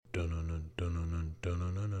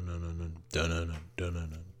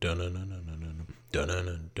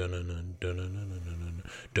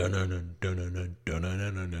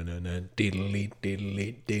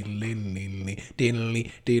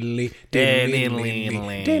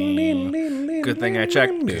Good thing I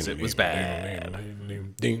checked because it was bad.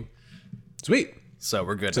 Sweet. So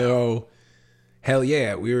we're good now. So, hell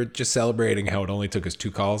yeah, we were just celebrating how it only took us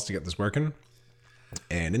 2 calls to get this working.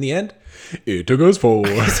 And in the end, it took us 4.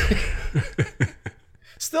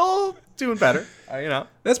 Still doing better, you know.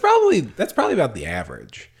 That's probably about the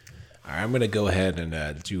average. All right, I'm going to go ahead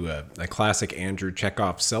and do a classic Andrew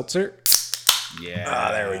Chekhov seltzer.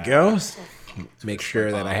 Yeah. There we go. Make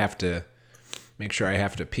sure I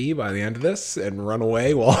have to pee by the end of this and run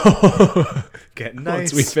away while Get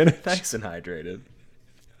once we finish. nice and hydrated.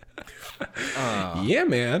 Yeah,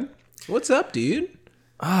 man. What's up, dude?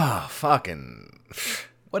 Fucking.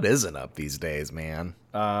 What isn't up these days, man?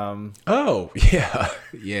 Oh,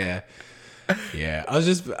 yeah. I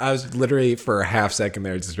was literally for a half second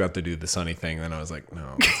there just about to do the sunny thing. Then I was like,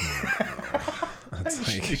 no. It's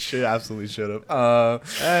like, You should have.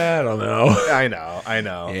 I don't know. I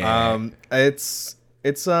know. Yeah. It's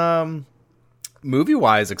movie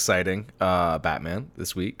wise exciting. Batman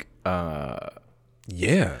this week.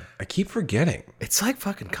 Yeah, I keep forgetting. It's like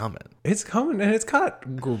fucking coming. It's coming, and it's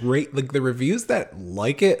got great, like, the reviews that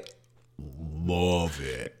like it, love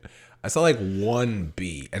it. I saw like 1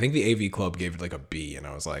 B. I think the AV Club gave it like a B, and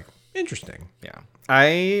I was like, interesting. Yeah.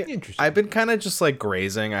 Interesting. I've been kind of just like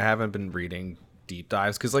grazing. I haven't been reading deep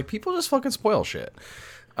dives because like people just fucking spoil shit.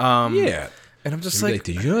 Yeah. And I'm just Maybe like,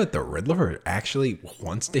 did you know that the Riddler actually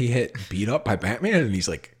wants to get beat up by Batman, and he's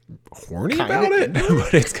like horny about it?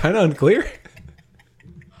 But it's kind of unclear.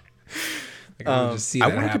 Like, I just see I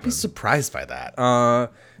that wanted to happen. be surprised by that.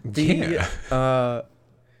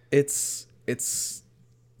 It's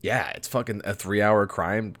fucking a 3-hour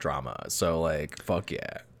crime drama. So like, fuck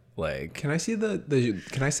yeah. Like, Can I see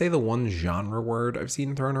can I say the one genre word I've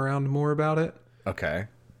seen thrown around more about it? okay.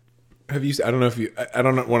 Have you? I don't know if you. I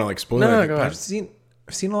don't want to like spoil No, it. go But ahead.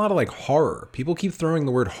 I've seen a lot of like horror. People keep throwing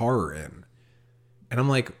the word horror in, and I'm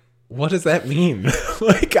like, what does that mean?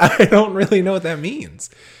 Like, I don't really know what that means.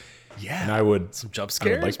 Yeah. And I would Some jump I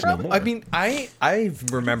scares. would like to know probably. more. I mean, I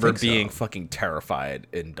remember think so. being fucking terrified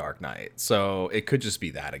in Dark Knight, so it could just be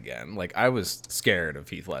that again. Like I was scared of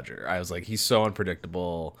Heath Ledger. I was like, he's so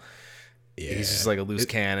unpredictable. Yeah. He's just like a loose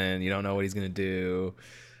cannon. You don't know what he's gonna do.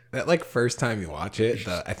 That like first time you watch it,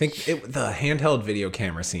 I think the handheld video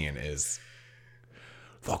camera scene is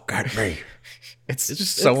fuck at me. It's just it's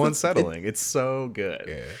so the- unsettling. It's so good.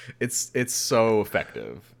 Yeah. It's so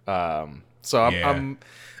effective. So Yeah.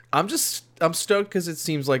 I'm stoked because it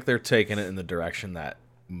seems like they're taking it in the direction that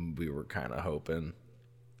we were kind of hoping.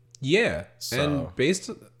 Yeah, So- and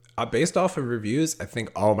based off of reviews, I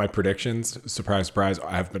think all my predictions, surprise, surprise,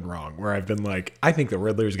 I've been wrong. Where I've been like, I think the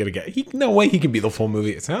Riddler's gonna get. No way he can be the full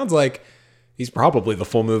movie. It sounds like he's probably the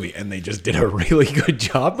full movie, and they just did a really good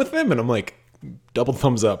job with him. And I'm like, double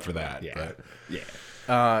thumbs up for that. Yeah.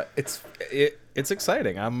 But It's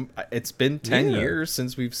exciting. It's been 10 Yeah. years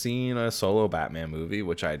since we've seen a solo Batman movie,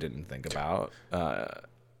 which I didn't think about.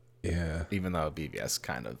 yeah. Even though BVS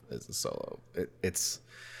kind of is a solo, it's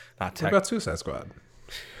not What tech. about Suicide Squad?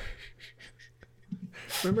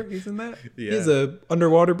 Remember he's in that? Yeah. He's a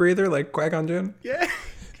underwater breather like Qui-Gon Jinn. Yeah,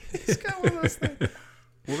 it's got one of those things.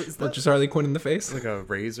 What is that? Punches Harley Quinn in the face. Like a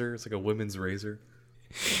razor. It's like a women's razor.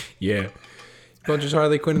 Yeah. Punches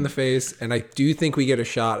Harley Quinn in the face, and I do think we get a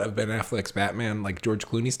shot of Ben Affleck's Batman, like George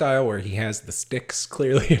Clooney style, where he has the sticks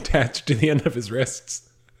clearly attached to the end of his wrists,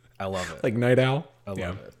 I love it. like Night Owl. I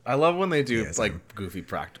love it. I love when they do Yeah, like goofy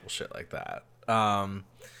practical shit like that. Oh,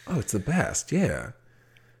 it's the best. Yeah,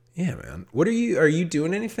 yeah, man. What are you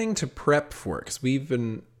doing anything to prep for it?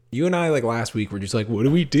 Because you and I, like last week, were just like, what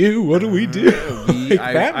do we do? What do we do? Like,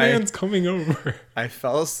 Batman's coming over. I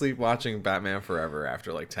fell asleep watching Batman Forever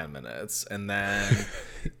after like 10 minutes, and then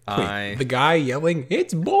The guy yelling,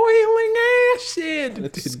 "It's boiling acid!"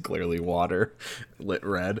 It's clearly water lit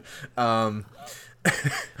red.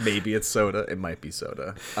 Maybe it's soda. It might be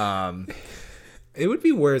soda. It would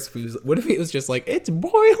be worse what if he was just like, "It's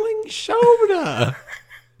boiling soda."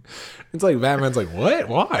 It's like Batman's like, "What?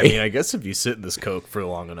 Why?" I mean, I guess if you sit in this Coke for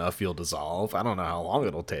long enough, you'll dissolve. I don't know how long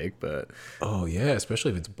it'll take, but Oh yeah,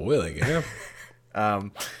 especially if it's boiling. Yeah.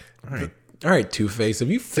 um, All right, Two-Face.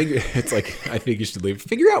 Have you figured? It's like, I think you should leave.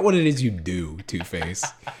 Figure out what it is you do, Two-Face.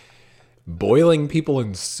 Boiling people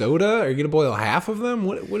in soda? Are you gonna boil half of them?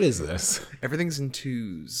 What is this? everything's in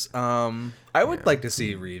twos. I would like to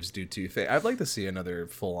see Reeves do Two-Face. I'd like to see another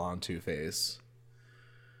full-on Two-Face.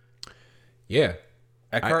 Yeah,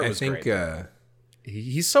 Eckhart I was think. great.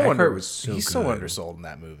 He's so Eckhart was so he's so good. undersold in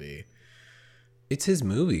that movie. It's his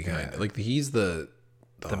movie, kind of. Like, he's the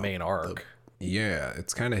Main arc. yeah,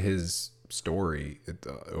 it's kind of his story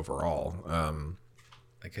overall.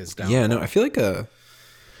 Like his Yeah, no, I feel like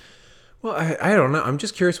well, I don't know. I'm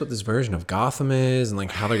just curious what this version of Gotham is and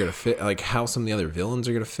like how they're gonna fit, like how some of the other villains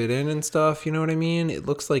are gonna fit in and stuff. You know what I mean? It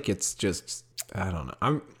looks like it's just, I don't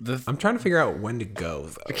know. I'm trying to figure out when to go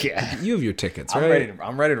though. Yeah. You have your tickets, right?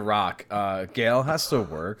 I'm ready to rock. Gail has to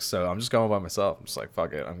work, so I'm just going by myself. I'm just like,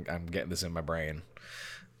 fuck it. I'm getting this in my brain.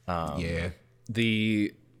 Yeah.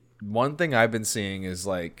 The one thing I've been seeing is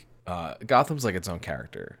like Gotham's like its own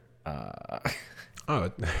character.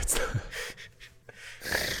 Oh,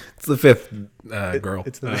 it's the fifth girl.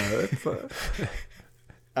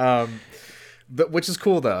 But which is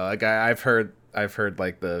cool though. Like I've heard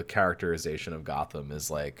like the characterization of Gotham is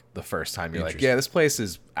like the first time you're like, yeah, this place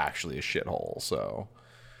is actually a shithole. So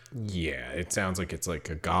Yeah, it sounds like it's like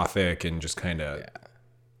a gothic and just kind of.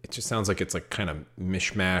 It just sounds like it's like kind of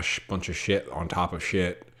mishmash, bunch of shit on top of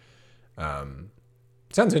shit.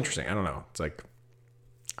 Sounds interesting. I don't know. It's like,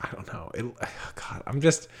 I don't know. God, I'm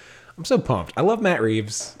so pumped. I love Matt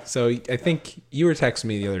Reeves. So I think you were texting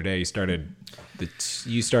me the other day. You started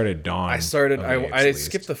Dawn. I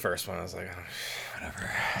skipped the first one. I was like, oh,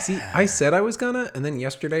 whatever. See, I said I was gonna, and then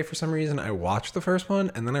yesterday for some reason I watched the first one,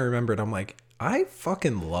 and then I remembered. I'm like, I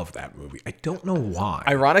fucking love that movie. I don't know why.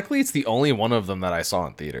 Ironically, it's the only one of them that I saw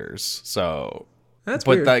in theaters. So That's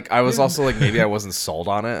but weird. like I was also like maybe I wasn't sold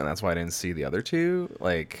on it, and that's why I didn't see the other two.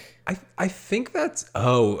 Like I think that's.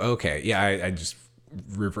 Oh, okay. Yeah, I just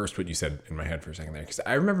reversed what you said in my head for a second there, because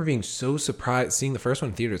I remember being so surprised seeing the first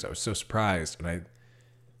one in theaters. I was so surprised, and I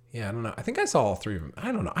don't know. I think I saw all three of them.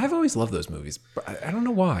 I don't know. I've always loved those movies, but I don't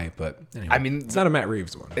know why. But anyway, I mean, it's not a Matt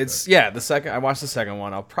Reeves one. it's the second. I watched the second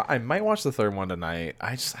one. I might watch the third one tonight.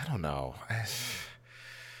 I don't know.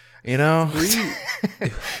 You know,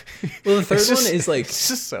 Well, the third one is like it's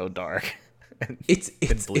just so dark. it's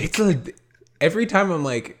every time I'm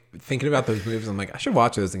like thinking about those movies, I'm like I should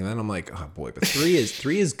watch this thing, and then I'm like, oh boy, but three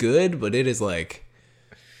is good, but it is like,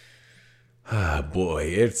 oh boy,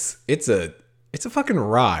 it's a fucking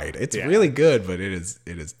ride. It's really good, but it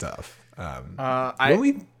is tough.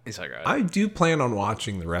 I do plan on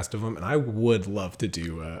watching the rest of them, and I would love to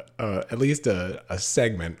do at least a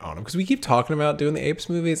segment on them, because we keep talking about doing the Apes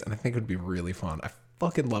movies, and I think it would be really fun. I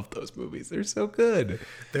fucking love those movies. They're so good.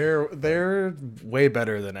 They're way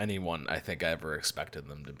better than anyone I think I ever expected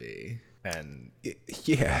them to be, and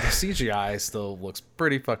Yeah, the CGI still looks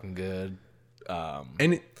pretty fucking good.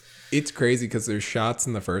 and it's crazy because there's shots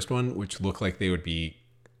in the first one which look like they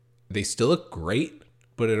still look great,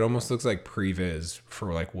 but it almost looks like previs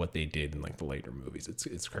for like what they did in like the later movies.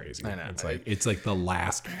 It's crazy. I know. It's like the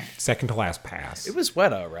second to last pass. It was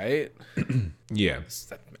Weta, right? Yeah.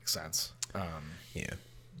 That makes sense. Yeah.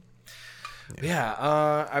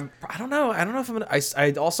 I don't know. I don't know if I'm gonna.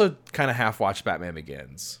 I also kind of half watched Batman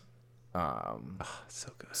Begins.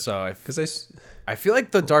 So good. So Because I feel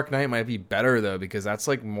like The Dark Knight might be better though, because that's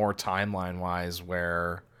like more timeline wise,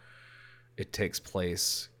 where it takes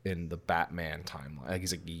place in the Batman timeline. Like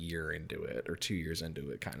he's like a year into it or 2 years into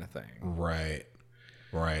it, kind of thing. Right.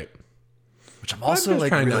 Which I'm also like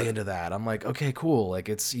trying really to- into that. I'm like, okay, cool. Like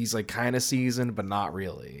he's like kind of seasoned, but not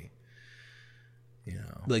really. You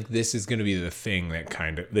know, Like this is going to be the thing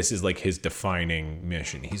that this is like his defining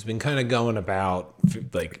mission. He's been kind of going about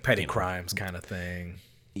like petty crimes kind of thing.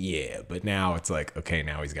 Yeah, but now it's like, okay,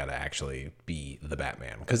 now he's got to actually be the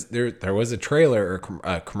Batman. Because there was a trailer or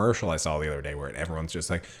a commercial I saw the other day where everyone's just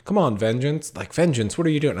like, come on, Vengeance. Like, Vengeance, what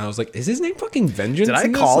are you doing? And I was like, is his name fucking Vengeance? Did I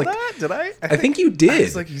in this? call Like, that? Did I? I think you did. I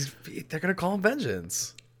was like, they're going to call him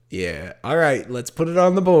Vengeance. Yeah. All right, let's put it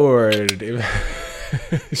on the board.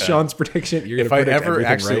 Sean's prediction. You're going to If I predict ever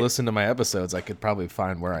everything actually right. listen to my episodes, I could probably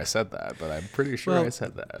find where I said that, but I'm pretty sure Well, I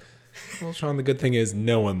said that. Well, Sean, the good thing is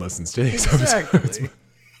no one listens to these episodes. Exactly.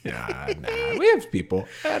 Nah. We have people.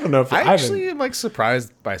 I don't know if I haven't- actually am like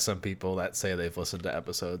surprised by some people that say they've listened to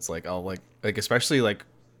episodes. Like I'll like especially like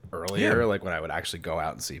earlier, Yeah. like when I would actually go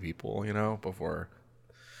out and see people, you know, before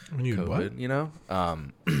When you COVID, what? you know,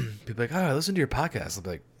 people like, oh, I listened to your podcast. I'll be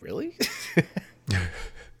like, really?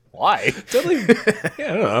 Why? Totally.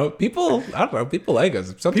 Yeah, I don't know. People like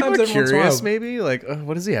us. Sometimes People are every once in a curious, while- like maybe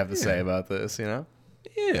what does he have to say about this? You know,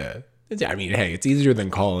 Yeah. I mean, hey, it's easier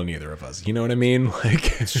than calling either of us. You know what I mean?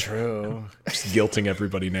 Like, it's true. just guilting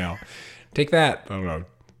everybody now. Take that. I don't know.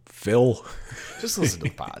 Phil. Just listen to the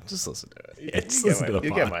pod. Just listen to it. Yeah, just listen to the You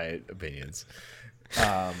pod. get my opinions.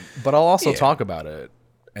 But I'll also talk about it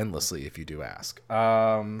endlessly if you do ask.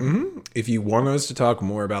 If you want us to talk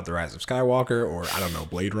more about The Rise of Skywalker or, I don't know,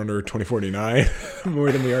 Blade Runner 2049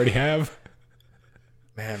 more than we already have.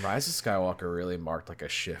 Man, Rise of Skywalker really marked like a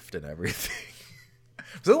shift in everything.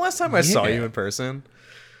 Was that the last time I saw you in person?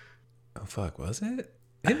 Oh, fuck, was it?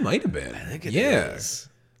 It might have been. I think it is.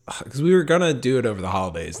 Because we were going to do it over the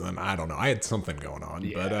holidays, and then, I don't know, I had something going on.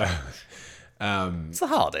 Yeah. But, it's the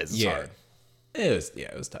holidays. It's hard.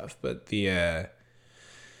 It was tough. But that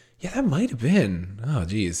might have been. Oh,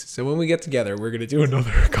 geez. So when we get together, we're going to do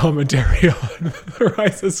another commentary on The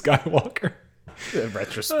Rise of Skywalker.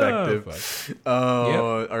 Retrospective.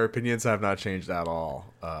 Our opinions have not changed at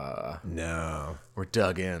all. No. We're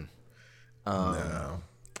dug in. No.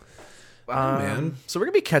 Man. So we're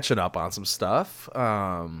gonna be catching up on some stuff.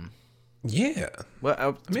 Yeah. Well,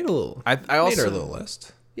 I made a little. I also made our little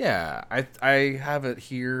list. Yeah, I have it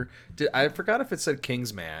here. I forgot if it said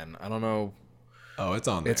Kingsman. I don't know. Oh, it's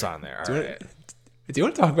on there. It's on there. Do you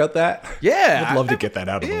want to talk about that? Yeah, I'd love to get that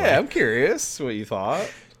out of the way. Yeah, I'm curious what you thought.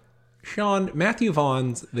 Sean, Matthew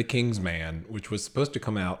Vaughn's The Kingsman, which was supposed to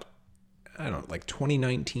come out, I don't know, like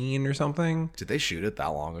 2019 or something. Did they shoot it that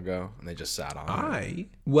long ago and they just sat on it?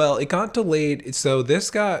 Well, it got delayed. So this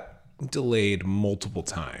got delayed multiple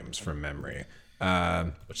times from memory.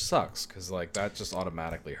 Which sucks because like that just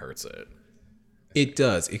automatically hurts it. It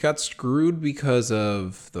does. It got screwed because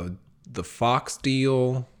of the Fox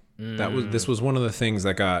deal. This was one of the things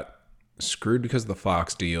that got screwed because of the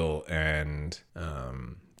Fox deal, and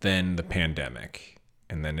then the pandemic,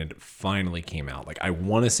 and then it finally came out. Like, I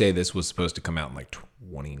want to say this was supposed to come out in like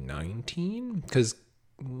 2019, because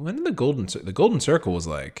when did the Golden Circle was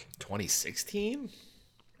like 2016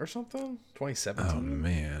 or something? 2017. Oh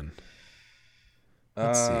man.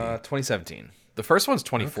 Let's see. 2017. The first one's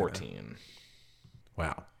 2014. Okay.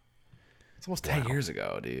 Wow. It's almost 10 years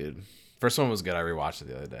ago, dude. First one was good. I rewatched it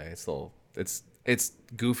the other day. It's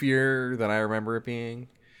goofier than I remember it being,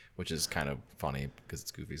 which is kind of funny because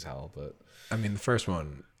it's goofy as hell. But I mean, the first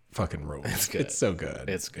one fucking rules. It's good. It's so good.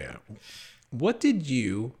 It's good. Yeah. What did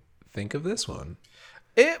you think of this one?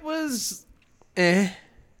 It was, It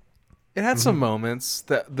had some moments.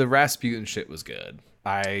 The Rasputin shit was good.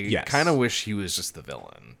 I kind of wish he was just the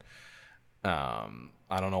villain.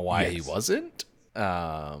 I don't know why he wasn't.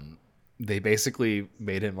 They basically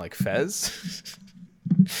made him like Fez.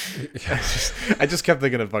 I just kept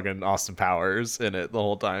thinking of fucking Austin Powers in it the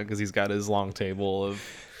whole time because he's got his long table and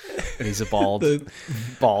he's a bald man.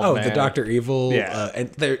 The Dr. Evil. Yeah.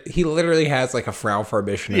 And he literally has like a Frau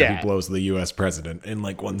Farbishner who blows the U.S. president in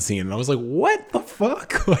like one scene. And I was like, what the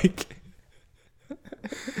fuck? Like,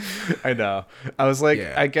 I know. I was like,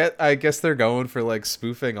 I guess they're going for like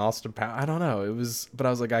spoofing Austin Powers. I don't know. But I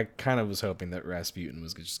was like, I kind of was hoping that Rasputin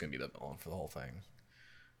was just gonna be the villain for the whole thing.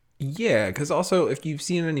 Yeah, because also if you've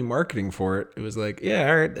seen any marketing for it, it was like, yeah,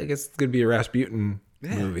 all right, I guess it's gonna be a Rasputin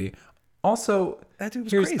movie. Also, that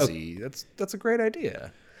dude was crazy. That's a great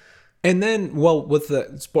idea. And then, well, with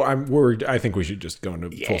the I think we should just go into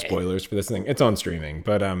full spoilers for this thing. It's on streaming,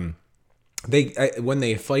 but when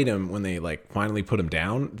they fight him, when they like finally put him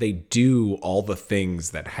down, they do all the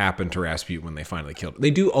things that happened to Rasputin when they finally killed him.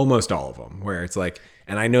 They do almost all of them, where it's like,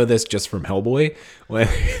 and I know this just from Hellboy,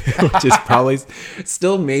 which is probably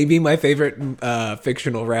still maybe my favorite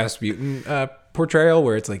fictional Rasputin portrayal,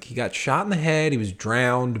 where it's like he got shot in the head, he was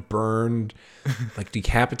drowned, burned, like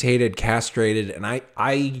decapitated, castrated, and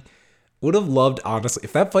I would have loved, honestly,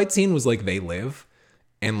 if that fight scene was like They Live,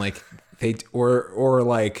 and like they or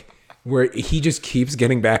like where he just keeps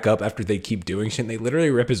getting back up after they keep doing shit, and they literally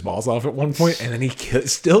rip his balls off at one point, and then he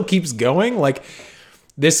still keeps going. Like,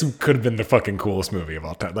 this could have been the fucking coolest movie of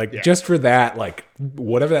all time. Like, just for that, like,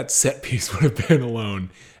 whatever that set piece would have been alone.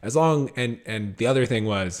 As long, and the other thing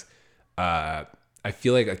was, I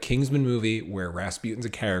feel like a Kingsman movie where Rasputin's a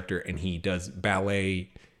character and he does ballet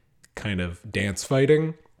kind of dance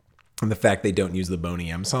fighting, and the fact they don't use the Boney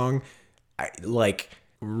M song,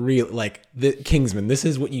 the Kingsman, this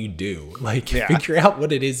is what you do. Like, figure out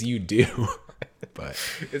what it is you do. But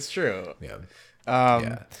it's true. Yeah.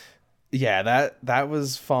 That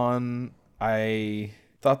was fun. I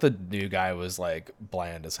thought the new guy was like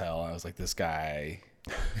bland as hell. I was like, this guy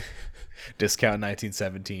discount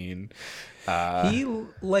 1917. He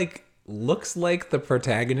like looks like the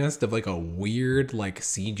protagonist of like a weird like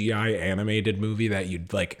CGI animated movie that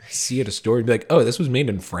you'd like see at a store and be like, oh, this was made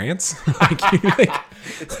in France.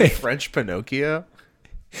 It's like French Pinocchio.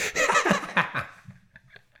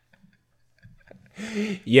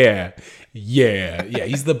 Yeah.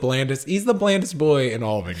 He's the blandest boy in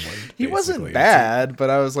all of England. He wasn't bad, but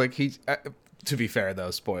I was like, to be fair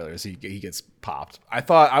though, spoilers, he gets popped.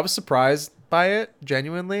 I was surprised by it.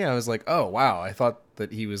 Genuinely, I was like, oh wow, I thought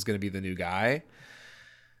that he was going to be the new guy.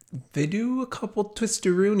 They do a couple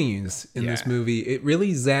twisteroonies in this Yeah. movie. It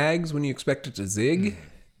really zags when you expect it to zig.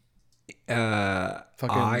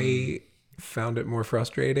 I found it more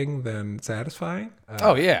frustrating than satisfying.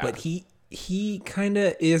 Oh yeah, But he kind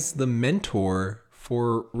of is the mentor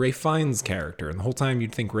for Ray Fiennes' character, and the whole time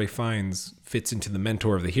you'd think Ray Fiennes fits into the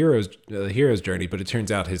mentor of the hero's journey, but it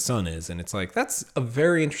turns out his son is, and it's like that's a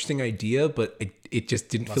very interesting idea, but it just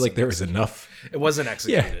didn't feel like there was enough. it wasn't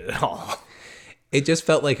executed at all. It just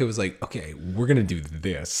felt like it was like, okay, we're gonna do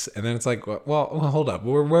this, and then it's like, well hold up,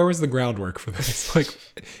 where was the groundwork for this? Like,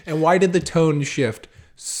 and why did the tone shift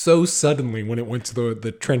so suddenly when it went to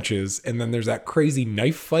the trenches, and then there's that crazy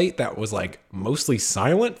knife fight that was like mostly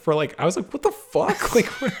silent for like, I was like, what the fuck?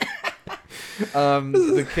 Like,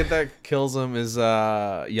 The kid that kills him is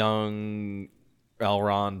young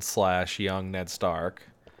Elrond / young Ned Stark.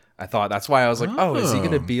 I thought that's why I was like, oh, is he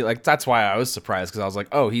gonna be like? That's why I was surprised, because I was like,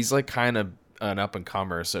 oh, he's like kind of an up and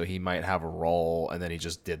comer, so he might have a role, and then he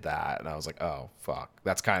just did that, and I was like, oh fuck,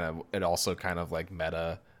 that's kind of it. Also, kind of like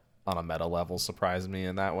meta on a meta level surprised me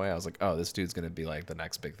in that way. I was like, oh, this dude's gonna be like the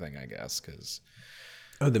next big thing, I guess, because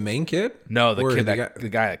the main kid? no, the Or kid the the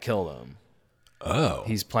guy that killed him. Oh,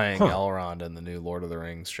 He's playing Elrond in the new Lord of the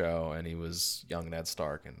Rings show, and he was young Ned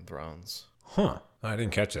Stark in Thrones. huh? I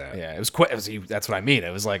didn't catch that. Yeah, it was quick. That's what I mean.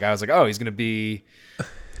 It was like I was like, oh, he's gonna be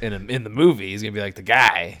in the movie. He's gonna be like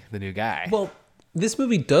the new guy. Well, this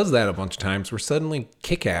movie does that a bunch of times where suddenly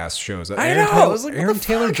Kick-Ass shows up. I know. I was like, what Aaron the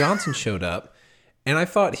Taylor Johnson showed up, and I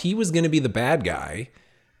thought he was going to be the bad guy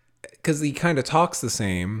because he kind of talks the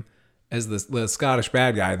same as the Scottish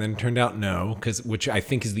bad guy. Then it turned out no, which I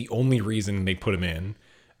think is the only reason they put him in.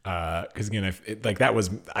 Because again,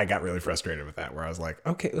 I got really frustrated with that, where I was like,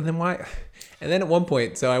 okay, well then why? And then at one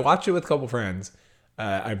point, so I watched it with a couple friends.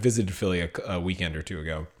 I visited Philly a weekend or two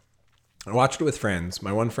ago. I watched it with friends.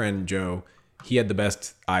 My one friend, Joe, he had the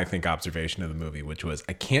best, I think, observation of the movie, which was,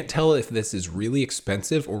 I can't tell if this is really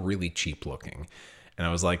expensive or really cheap looking. And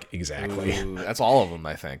I was like, exactly. Ooh, that's all of them,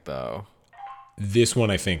 I think, though. This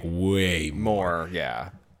one, I think, way more. More, yeah.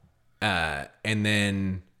 And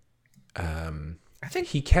then I think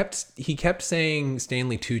he kept saying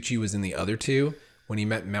Stanley Tucci was in the other two when he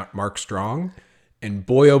met Mark Strong. And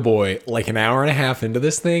boy, oh boy, like an hour and a half into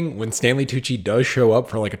this thing, when Stanley Tucci does show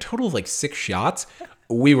up for like a total of like 6 shots,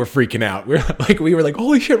 we were freaking out. We were like,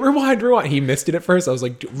 holy shit, rewind. He missed it at first. I was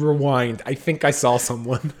like, rewind. I think I saw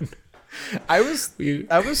someone. I was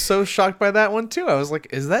so shocked by that one too. I was like,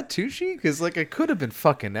 is that Tucci? Because like it could have been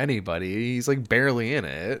fucking anybody. He's like barely in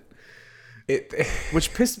it.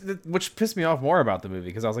 Which pissed me off more about the movie,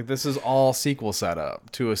 because I was like, this is all sequel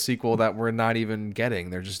setup to a sequel that we're not even getting.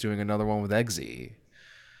 They're just doing another one with Eggsy.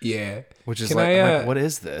 Yeah. Which is I'm like, what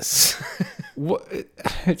is this? What,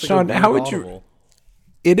 It's Sean, like a how would you... Audible.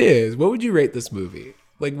 It is. What would you rate this movie?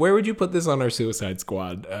 Like, where would you put this on our Suicide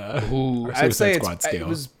Squad? Ooh, I'd say it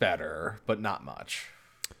was better, but not much.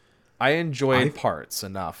 I enjoyed parts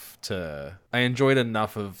enough I enjoyed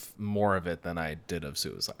enough of more of it than I did of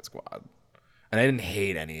Suicide Squad. And I didn't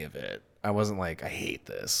hate any of it. I wasn't like, I hate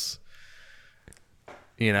this.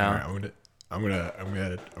 You know? All right, I'm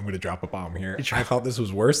gonna drop a bomb here. I thought this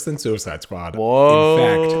was worse than Suicide Squad. Whoa.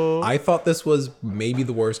 In fact, I thought this was maybe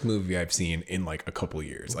the worst movie I've seen in like a couple of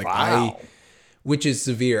years. Like Wow. which is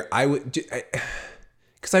severe.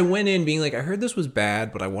 Because I went in being like, I heard this was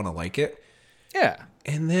bad, but I want to like it. Yeah.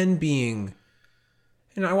 And then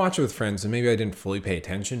and I watched it with friends, and maybe I didn't fully pay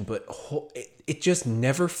attention, but it just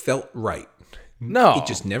never felt right. No. It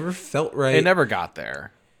just never felt right. It never got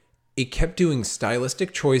there. It kept doing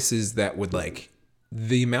stylistic choices that would like,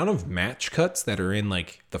 the amount of match cuts that are in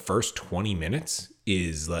like the first 20 minutes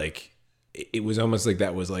is like, it was almost like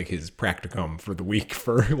that was like his practicum for the week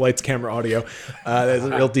for lights, camera, audio. That's a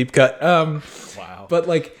real deep cut. Wow. But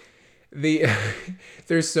like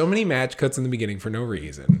there's so many match cuts in the beginning for no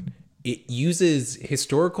reason. It uses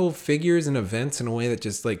historical figures and events in a way that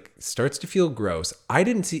just like starts to feel gross.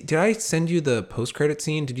 Did I send you the post-credit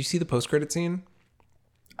scene? Did you see the post-credit scene?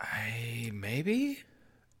 Maybe?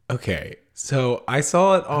 Okay. So I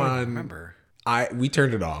saw it I don't on, remember. we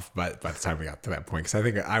turned it off by the time we got to that point. Cause I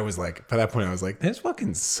think I was like, by that point I was like, this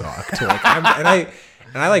fucking sucked. Like, and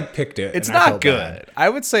I like picked it. It's and I not felt good. bad. I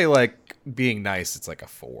would say like being nice, it's like a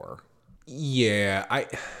 4. Yeah,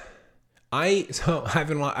 so I've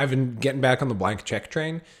been getting back on the blank check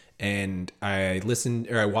train, and I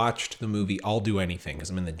watched the movie I'll Do Anything, because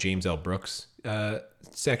I'm in the James L. Brooks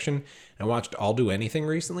section. And I watched I'll Do Anything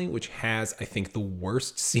recently, which has, I think, the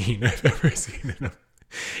worst scene I've ever seen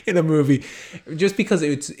in a movie, just because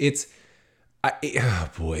it's Oh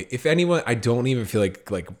boy, if anyone, I don't even feel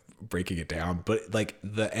like breaking it down, but like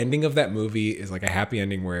the ending of that movie is like a happy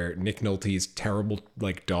ending where Nick Nolte's terrible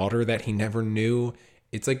like daughter that he never knew,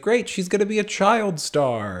 it's like great, she's gonna be a child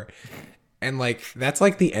star, and like that's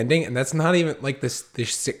like the ending, and that's not even like this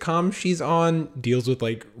sitcom she's on deals with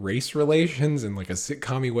like race relations in like a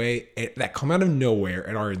sitcom-y way that come out of nowhere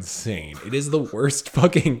and are insane. It is the worst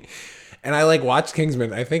fucking. And I like watched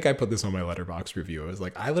Kingsman. I think I put this on my Letterboxd review. I was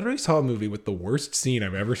like, I literally saw a movie with the worst scene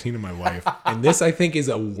I've ever seen in my life. And this, I think, is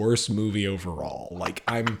a worse movie overall. Like,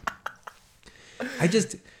 I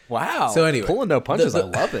just. Wow. So anyway. Pulling no punches. I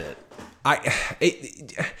love it.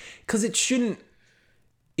 Because it shouldn't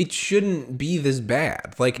be this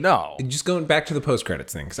bad. Like, No. Just going back to the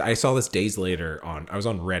post-credits thing. Because I saw this days later I was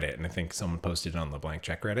on Reddit, and I think someone posted it on the Blank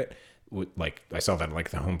Check Reddit. Like I saw that on like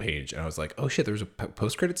the homepage, and I was like, "Oh shit!" There was a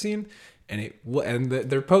post-credit scene, and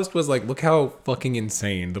their post was like, "Look how fucking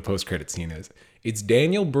insane the post-credit scene is." It's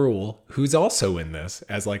Daniel Bruhl, who's also in this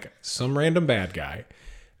as like some random bad guy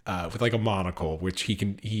with like a monocle, which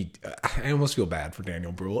I almost feel bad for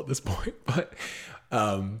Daniel Bruhl at this point, but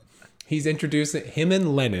he's introducing him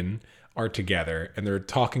and Lennon are together, and they're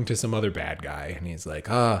talking to some other bad guy, and he's like,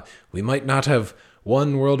 we might not have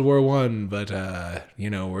won World War I, but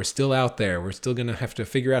we're still out there. We're still gonna have to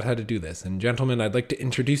figure out how to do this. And gentlemen, I'd like to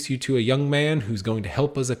introduce you to a young man who's going to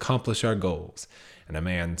help us accomplish our goals. And a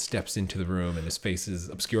man steps into the room, and his face is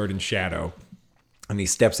obscured in shadow. And he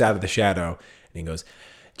steps out of the shadow, and he goes,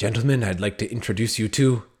 "Gentlemen, I'd like to introduce you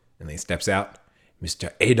to," and he steps out,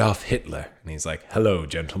 "Mr. Adolf Hitler." And he's like, "Hello,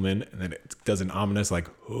 gentlemen." And then it does an ominous like,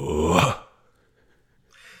 "Oh."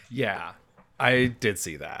 Yeah. I did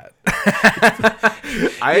see that.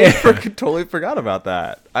 I totally forgot about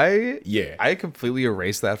that. I completely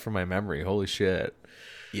erased that from my memory. Holy shit.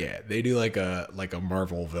 Yeah, they do like a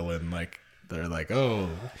Marvel villain. Like they're like, oh,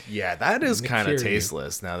 yeah, that is kind of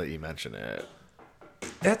tasteless. Now that you mention it,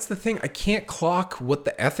 that's the thing. I can't clock what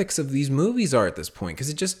the ethics of these movies are at this point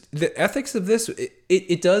because the ethics of this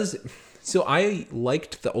it does. So I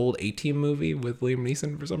liked the old A-Team movie with Liam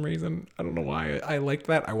Neeson for some reason. I don't know why I liked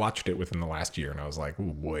that. I watched it within the last year and I was like, oh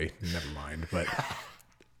boy, never mind. But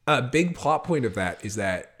a big plot point of that is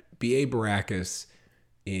that B.A. Baracus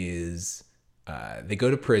is, they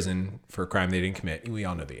go to prison for a crime they didn't commit. We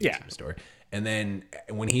all know the A-Team story. And then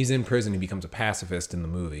when he's in prison, he becomes a pacifist in the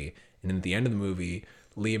movie. And at the end of the movie,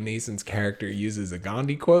 Liam Neeson's character uses a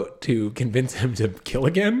Gandhi quote to convince him to kill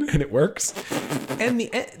again, and it works.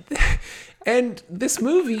 And this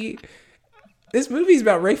movie is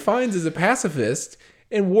about Ralph Fiennes as a pacifist,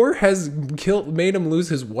 and war has made him lose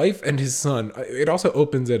his wife and his son. It also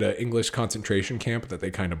opens at an English concentration camp that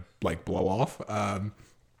they kind of like blow off. And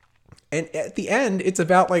at the end, it's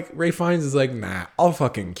about like Ralph Fiennes is like, nah, I'll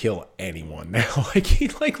fucking kill anyone now. Like he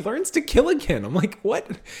like learns to kill again. I'm like,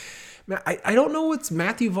 what? I don't know what's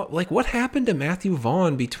Matthew Vaughn, like what happened to Matthew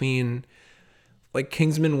Vaughn between like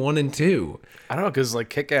Kingsman 1 and 2. I don't know, because like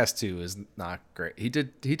Kick-Ass 2 is not great. He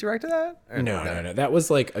directed that? No. That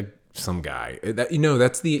was like some guy. That's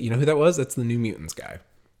who that was? That's the New Mutants guy.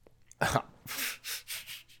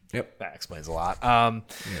 Yep. That explains a lot. I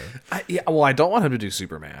don't want him to do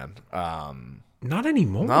Superman. Not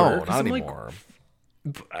anymore. No, not anymore.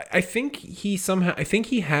 I think he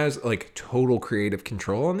has like total creative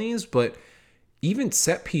control on these, but even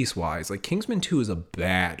set piece wise, like Kingsman 2 is a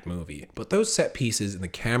bad movie, but those set pieces and the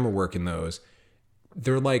camera work in those,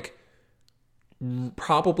 they're like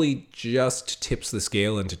probably just tips the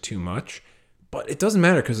scale into too much, but it doesn't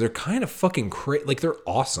matter because they're kind of fucking crazy. Like they're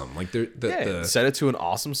awesome. Like they're set it to an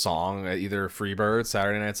awesome song, either Freebird,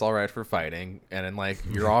 Saturday Night's All Right for Fighting, and then like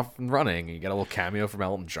you're off and running. And you get a little cameo from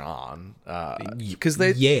Elton John because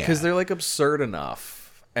they're like absurd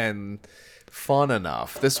enough and fun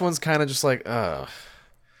enough. This one's kind of just like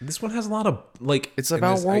this one has a lot of like it's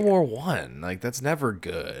about World War One. Like that's never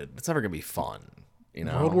good. It's never gonna be fun.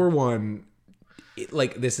 World War One.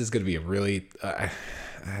 Like this is gonna be a really.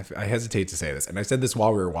 I hesitate to say this, and I said this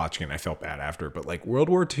while we were watching, and I felt bad after. But like World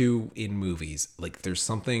War II in movies, like there's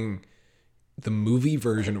something. The movie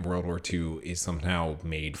version of World War II is somehow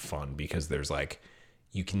made fun because there's like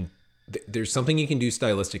there's something you can do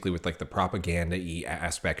stylistically with like the propaganda-y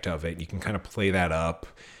aspect of it. You can kind of play that up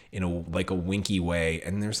in a winky way,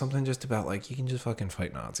 and there's something just about like you can just fucking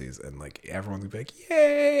fight Nazis and like everyone's gonna be like,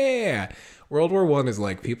 yeah. World War I is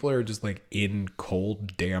like people are just like in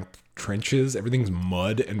cold, damp trenches. Everything's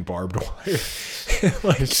mud and barbed wire.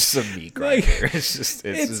 Like it's just a meat grinder. Like,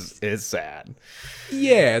 it's sad.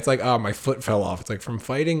 Yeah, it's like, oh, my foot fell off. It's like from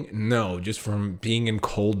fighting? No, just from being in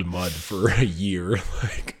cold mud for a year.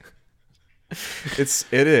 Like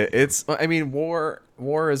it is. I mean, war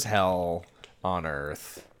is hell. on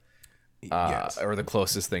Earth, Yes. or the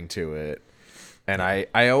closest thing to it. And I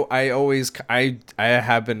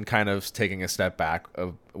have been kind of taking a step back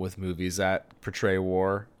with movies that portray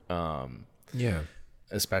war, Yeah.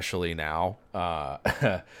 especially now.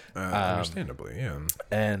 Understandably, yeah.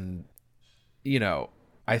 And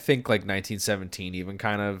I think like 1917 even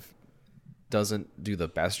kind of doesn't do the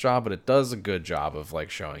best job, but it does a good job of like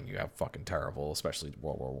showing you how fucking terrible, especially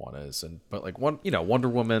World War One is. And but like Wonder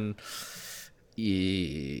Woman,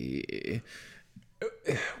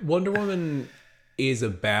 Wonder Woman is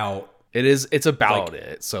about it's about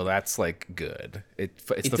it, so that's like good.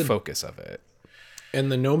 It's the focus of it.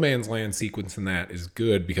 and the no man's land sequence in that is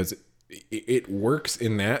good because it works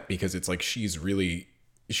in that because it's like she's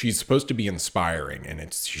supposed to be inspiring, and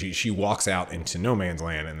it's she walks out into no man's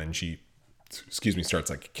land and then she starts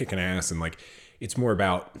like kicking ass, and like it's more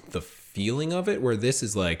about the feeling of it, where this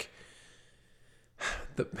is like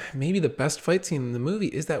maybe the best fight scene in the movie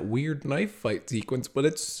is that weird knife fight sequence, but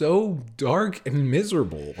it's so dark and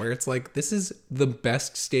miserable, where it's like this is the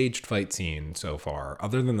best staged fight scene so far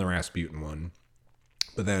other than the Rasputin one.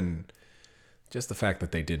 But then just the fact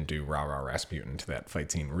that they didn't do rah rah Rasputin to that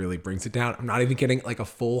fight scene really brings it down. I'm not even getting like a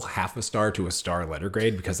full half a star to a star letter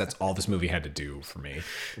grade because that's all this movie had to do for me.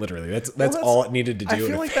 Literally, that's all it needed to do. I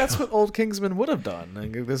feel like that's what Old Kingsman would have done.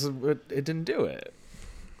 Like, this is what it didn't do it.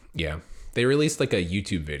 Yeah, they released like a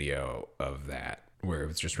YouTube video of that where it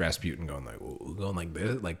was just Rasputin going like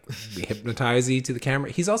this, like hypnotizing to the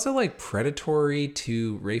camera. He's also like predatory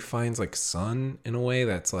to Ralph Fiennes' like son in a way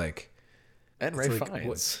that's like, and Ralph like,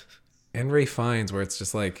 Fiennes. And Ralph Fiennes, where it's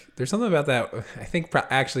just like there's something about that. I think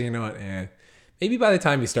actually, you know what? Maybe by the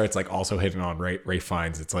time he starts like also hitting on Ralph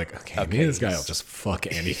Fiennes, it's like okay, maybe this guy will just fuck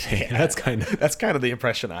anything. Yeah. That's kind of the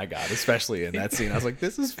impression I got, especially in that scene. I was like,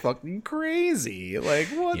 this is fucking crazy. Like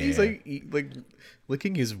what? Yeah. He's like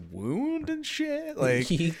licking his wound and shit. Like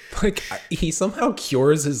he somehow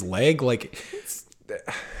cures his leg. Like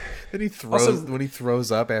then he throws when he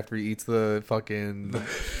throws up after he eats the fucking.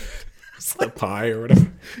 The pie or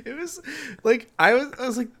whatever. It was like I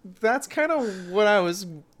was like, that's kind of what I was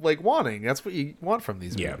like wanting. That's what you want from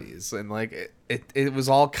these movies, and like it was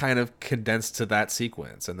all kind of condensed to that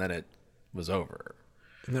sequence, and then it was over.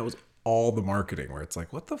 And that was all the marketing, where it's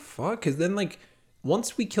like, what the fuck? Because then like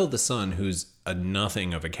once we killed the son, who's a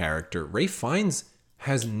nothing of a character, Ralph Fiennes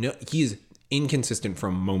he's inconsistent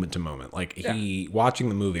from moment to moment. Like watching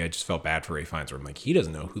the movie, I just felt bad for Ralph Fiennes, where I'm like, he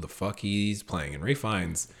doesn't know who the fuck he's playing, and Ralph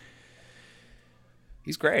Fiennes.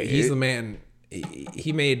 He's great. He's the man.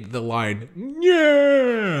 He made the line,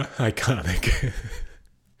 yeah, iconic.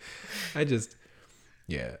 I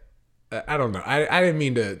don't know. I didn't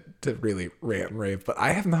mean to really rant and rave, but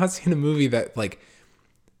I have not seen a movie that like.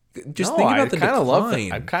 Just think about the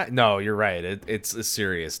decline. No, you're right. It's a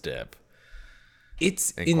serious dip.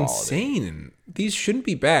 It's insane. These shouldn't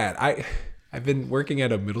be bad. I've been working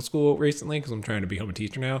at a middle school recently because I'm trying to become a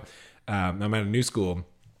teacher now. I'm at a new school.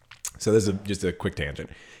 So this is just a quick tangent.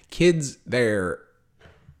 Kids there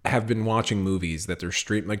have been watching movies that they're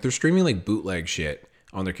streaming like bootleg shit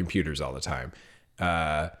on their computers all the time.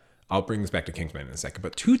 I'll bring this back to Kingsman in a second,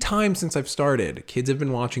 but 2 times since I've started, kids have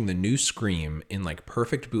been watching the new Scream in like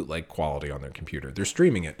perfect bootleg quality on their computer. They're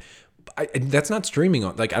streaming it. That's not streaming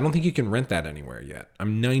on, like, I don't think you can rent that anywhere yet.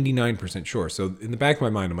 I'm 99% sure. So in the back of my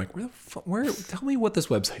mind, I'm like, tell me what this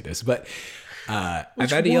website is. But I've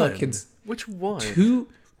had to yell at kids. Which one?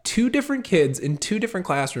 Two different kids in 2 different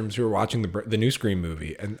classrooms who are watching the new Scream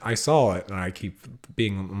movie, and I saw it, and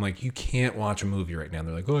I'm like, you can't watch a movie right now. And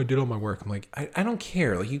they're like, oh, I did all my work. I'm like, I don't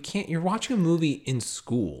care. Like, you can't. You're watching a movie in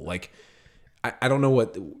school. Like, I don't know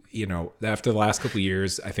what, after the last couple of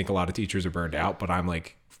years, I think a lot of teachers are burned out, but I'm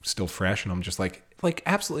like still fresh, and I'm just like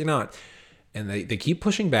absolutely not. And they keep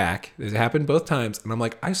pushing back. This happened both times. And I'm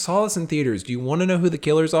like, I saw this in theaters. Do you want to know who the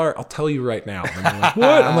killers are? I'll tell you right now. And they're like,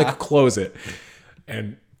 what? I'm like, close it.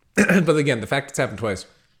 And but again, the fact it's happened twice.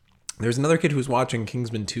 There's another kid who was watching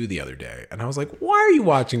Kingsman 2 the other day, and I was like, why are you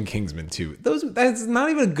watching Kingsman 2? That's not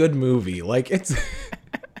even a good movie. Like, it's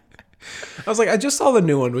I was like, I just saw the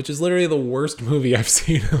new one, which is literally the worst movie I've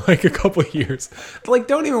seen in like a couple of years. Like,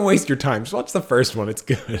 don't even waste your time. Just watch the first one. It's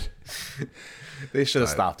good. They should have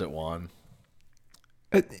stopped at 1.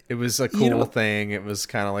 It was a cool thing. It was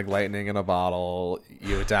kind of like lightning in a bottle.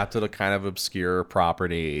 You adapted a kind of obscure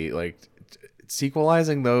property. Like,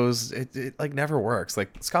 sequelizing those, it like never works.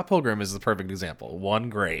 Like, Scott Pilgrim is the perfect example. 1,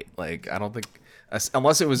 great. Like, I don't think,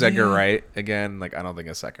 unless it was Edgar Wright again, like, I don't think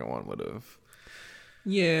a second one would have.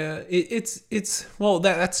 Yeah, it's well,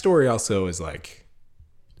 that story also is like,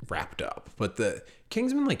 wrapped up. But the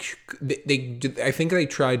Kingsman, like, I think they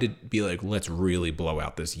tried to be like, let's really blow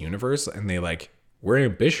out this universe, and they like were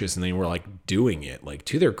ambitious, and they were like doing it. Like,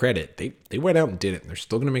 to their credit, they went out and did it, and they're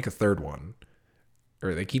still gonna make a third one,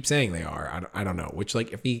 or they keep saying they are. I don't know. Which,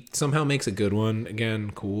 like, if he somehow makes a good one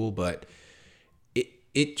again, cool. But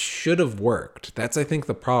it should have worked. That's, I think,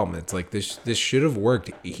 the problem. It's like this should have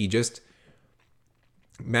worked. He just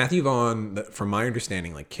Matthew Vaughn, from my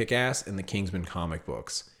understanding, like Kick-Ass and the Kingsman comic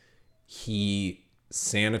books, he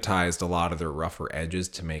sanitized a lot of their rougher edges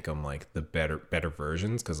to make them like the better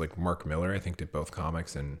versions. Because like Mark Miller, I think, did both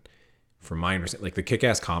comics, and from my understanding, like the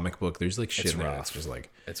Kick-Ass comic book, there's like shit in there that's just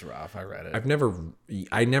like, it's rough. I read it.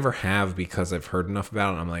 I never have, because I've heard enough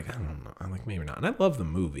about it. I'm like, I don't know. I'm like, maybe not. And I love the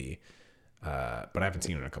movie. But I haven't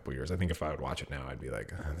seen it in a couple years. I think if I would watch it now, I'd be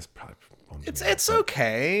like, this probably won't be it's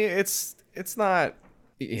okay. It's not,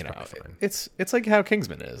 you know, it's like how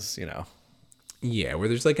Kingsman is, you know. Yeah, where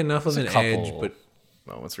there's like enough of an edge, but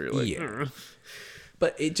moments where you're like, yeah.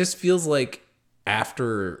 But it just feels like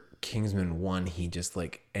after Kingsman 1, he just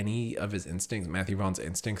like any of his instincts, Matthew Vaughn's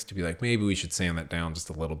instincts to be like, maybe we should sand that down just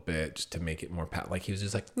a little bit just to make it more like he was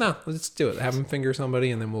just like, no, let's do it. Have him finger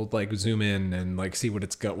somebody, and then we'll like zoom in and like see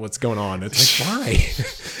what's going on. It's like, why?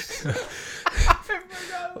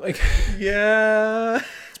 Like, yeah.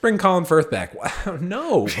 Let's bring Colin Firth back. Wow,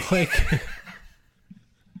 no, like,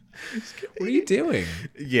 what are you doing?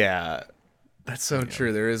 Yeah, that's so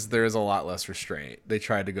true. There is a lot less restraint. They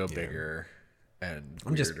tried to go bigger and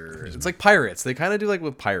weirder. It's like Pirates. They kind of do like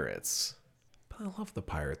with Pirates. But I love the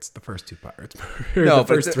Pirates. The first two Pirates. No, the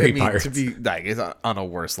first three Pirates. To be like, it's on a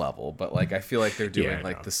worse level, but like I feel like they're doing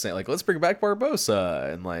like the same. Like, let's bring back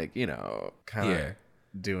Barbossa, and like, you know, kind of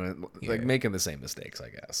doing like making the same mistakes, I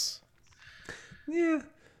guess. Yeah,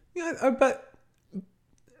 but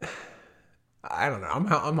I don't know. I'm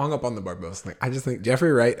hung up on the Barbossa thing. I just think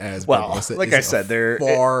Jeffrey Wright as Barbossa. Like I said,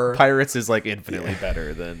 Pirates is like infinitely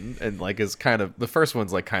better than, and like is kind of, the first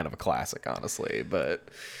one's like kind of a classic, honestly. But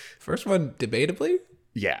first one, debatably,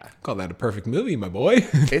 yeah, call that a perfect movie, my boy.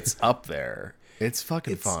 It's up there. It's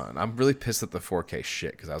fucking fun. I'm really pissed at the 4K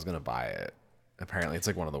shit because I was gonna buy it. Apparently, it's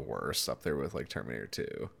like one of the worst, up there with like Terminator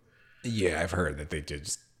 2. Yeah, I've heard that they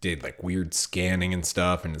just did like weird scanning and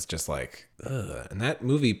stuff, and it's just like, ugh. And that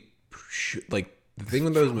movie, like, the thing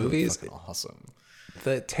with those movies, awesome.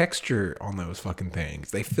 The texture on those fucking things.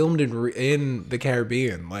 They filmed in the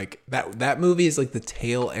Caribbean. Like that movie is like the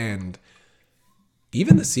tail end.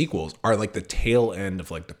 Even the sequels are like the tail end of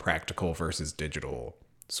like the practical versus digital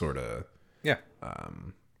sort of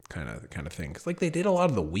kind of thing. 'Cause like they did a lot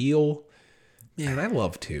of the wheel. Man, I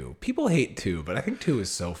love 2. People hate 2, but I think 2 is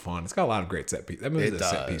so fun. It's got a lot of great set piece. That movie's a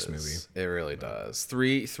set piece movie. It really does.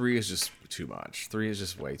 3 is just too much. 3 is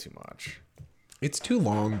just way too much. It's too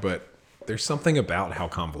long, but there's something about how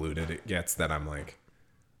convoluted it gets that I'm like,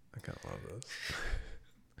 I kind of love this.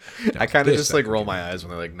 I kind of just like roll my eyes when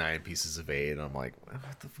they're like 9 pieces of 8, and I'm like,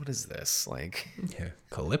 what is this? Like, yeah,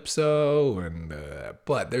 Calypso, and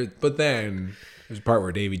but then there's a part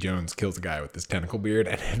where Davy Jones kills a guy with this tentacle beard,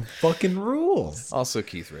 and it fucking rules. Also,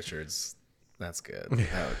 Keith Richards, that's good.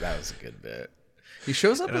 That was a good bit. He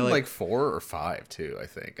shows up in like 4 or 5 too. I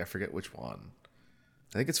think I forget which one.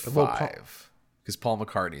 I think it's 5 because Paul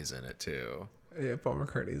McCartney's in it too. Yeah, Paul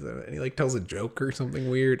McCartney's in it, and he like tells a joke or something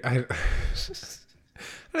weird. I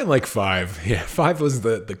didn't like 5. Yeah, 5 was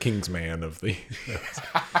the King's Man of the.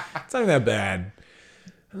 It's not that bad.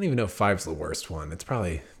 I don't even know if 5's the worst one. It's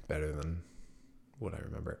probably better than what I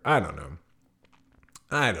remember. I don't know.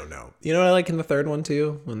 You know what I like in the third one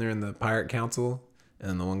too? When they're in the Pirate Council,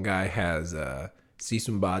 and the one guy has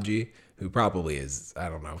Sisumbaji, who probably is, I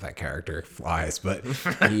don't know if that character flies, but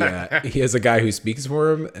he has a guy who speaks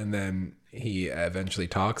for him, and then he eventually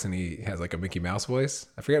talks, and he has like a Mickey Mouse voice.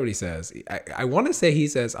 I forget what he says. I want to say he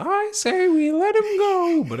says, "I say we let him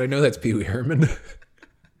go," but I know that's Pee Wee Herman.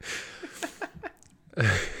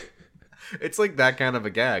 It's like that kind of a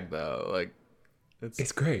gag, though. Like,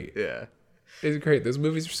 it's great. Yeah, it's great. Those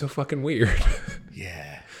movies are so fucking weird.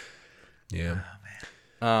 Yeah. Yeah.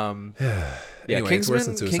 Yeah, anyway, Kingsman, it's worse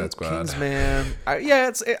than Suicide Squad. Kingsman.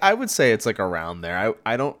 I would say it's like around there.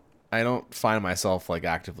 I don't find myself like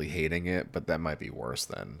actively hating it, but that might be worse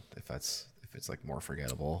than if it's like more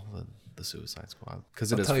forgettable than the Suicide Squad,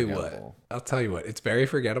 because it is forgettable. I'll tell you what. It's very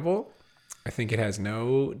forgettable. I think it has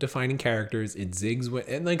no defining characters. It zigs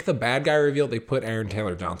and like the bad guy reveal, they put Aaron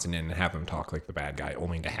Taylor Johnson in and have him talk like the bad guy,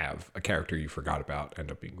 only to have a character you forgot about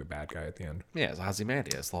end up being the bad guy at the end. Yeah, it's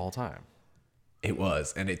Ozymandias the whole time. It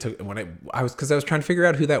was, and it took when I was trying to figure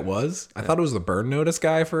out who that was. I thought it was the Burn Notice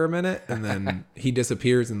guy for a minute, and then he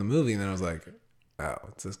disappears in the movie, and then I was like, oh,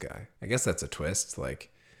 it's this guy. I guess that's a twist.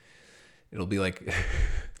 Like, It'll be like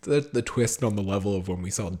the twist on the level of when we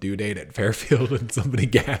saw Due Date at Fairfield and somebody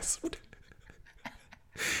gasped.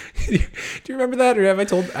 Do you remember that, or have I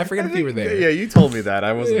told? I forget if you were there. Yeah, you told me that.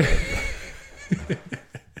 I wasn't.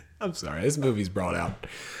 I'm sorry. This movie's brought out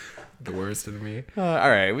the worst in me. All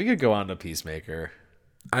right, we could go on to Peacemaker.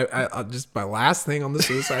 I just my last thing on the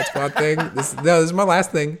Suicide Squad thing. This is my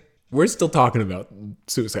last thing. We're still talking about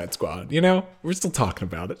Suicide Squad. You know, we're still talking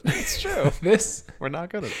about it. It's true. We're not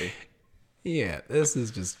gonna be. Yeah, this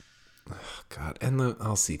is just. Oh God, and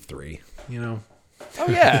I'll see 3. You know. Oh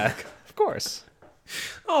yeah, of course.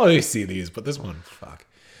 I'll always see these, but this one, fuck.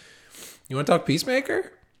 You want to talk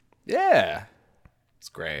Peacemaker? Yeah, it's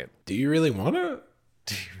great. Do you really want to?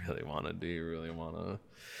 Do you really want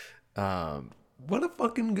to? What a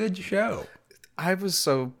fucking good show. I was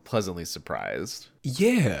so pleasantly surprised.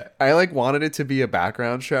 Yeah. I like wanted it to be a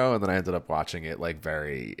background show, and then I ended up watching it like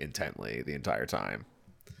very intently the entire time.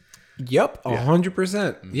 Yep,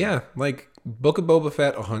 100%. Yeah, like Book of Boba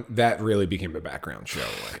Fett, that really became a background show.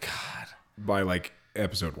 Like, God, by like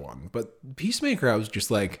episode 1. But Peacemaker, I was just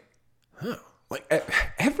like, huh.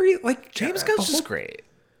 Like James Gunn's just great.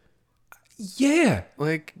 Yeah.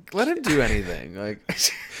 Like, let him do anything. Like,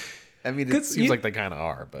 I mean, it seems like they kind of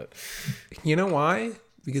are, but you know why?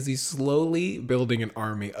 Because he's slowly building an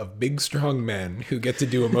army of big, strong men who get to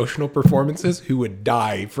do emotional performances who would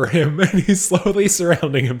die for him, and he's slowly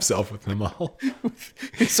surrounding himself with them all.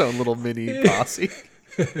 His own little mini posse.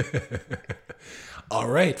 All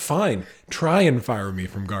right, fine. Try and fire me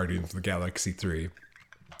from Guardians of the Galaxy 3.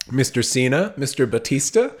 Mr. Cena, Mr.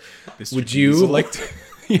 Batista, would you Diesel. like to...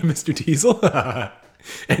 Yeah, Mr. Diesel?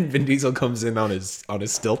 And Vin Diesel comes in on his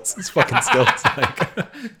stilts, his fucking stilts. Like,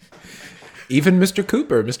 even Mr.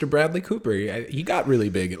 Cooper, Mr. Bradley Cooper, he got really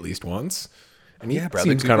big at least once. And he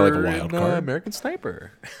seems kind of like a wild card. American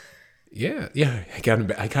Sniper. Yeah, I got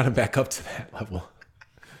him back up to that level.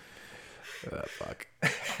 Fuck.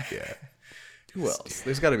 Yeah. Who else?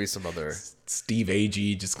 There's got to be some other. Steve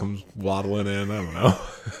Agee just comes waddling in. I don't know.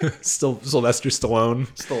 Still Sylvester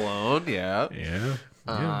Stallone. Yeah.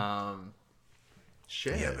 Yeah.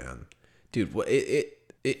 Shit. Yeah, man. Dude, what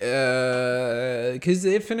because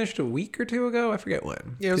it finished a week or 2 ago. I forget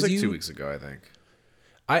when. Yeah, it was like 2 weeks ago, I think.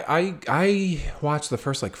 I watched the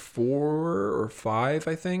first like 4 or 5,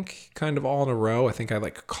 I think, kind of all in a row. I think I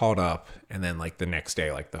like caught up, and then like the next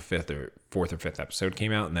day, like the 4th or 5th episode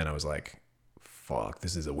came out, and then I was like, fuck,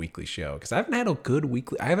 this is a weekly show. Because I haven't had a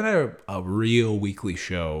real weekly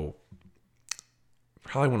show.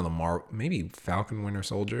 Probably one of the maybe Falcon Winter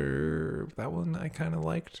Soldier. That one I kind of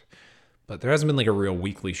liked. But there hasn't been like a real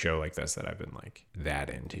weekly show like this that I've been like that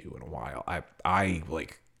into in a while. I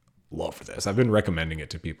like love this. I've been recommending it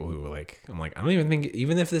to people who are like, I'm like, I don't even think,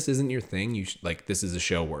 even if this isn't your thing, you should, like, this is a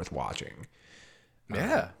show worth watching.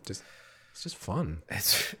 Yeah. It's just fun.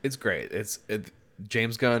 It's great.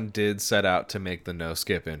 James Gunn did set out to make the no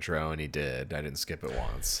skip intro, and he did. I didn't skip it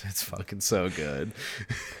once. It's fucking so good.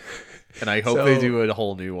 And I hope they do a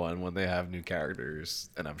whole new one when they have new characters,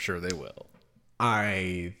 and I'm sure they will.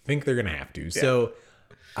 I think they're gonna have to. Yeah. So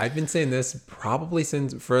I've been saying this probably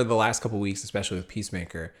for the last couple of weeks, especially with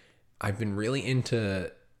Peacemaker. I've been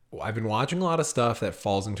watching a lot of stuff that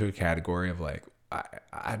falls into a category of like,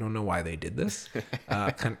 I don't know why they did this.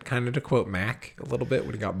 Kind of to quote Mac a little bit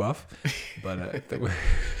when he got buff, but I'm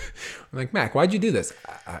like, Mac, why'd you do this?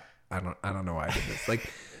 I don't know why I did this.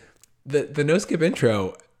 Like the no skip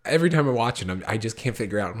intro. Every time I watch it, I just can't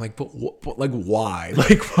figure out. I'm like, but like why?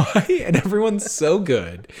 Like why? And everyone's so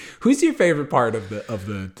good. Who's your favorite part of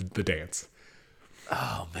the dance?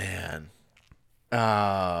 Oh man.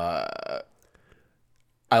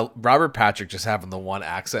 Robert Patrick just having the one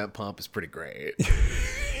accent pump is pretty great.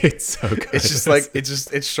 It's so good. It's just like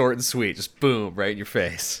it's short and sweet. Just boom, right in your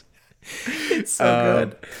face. It's so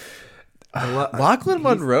good. Lachlan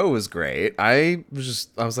Monroe was great. I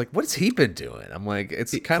was like, what's he been doing? I'm like,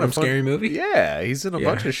 it's kind of Scary Movie. Yeah, he's in a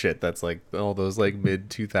bunch of shit that's like all those like mid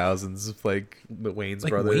 2000s like the Wayans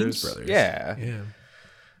brothers. Yeah.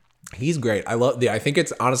 He's great. I think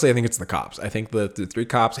it's the cops. I think the 3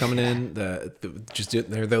 cops coming in,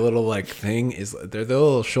 their little like thing is their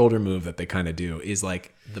little shoulder move that they kind of do is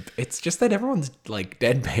like it's just that everyone's like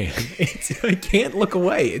deadpan. I can't look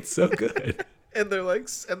away. It's so good. And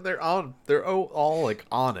they're all like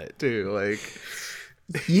on it too. Like,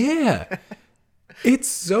 yeah, it's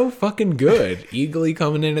so fucking good. Eagly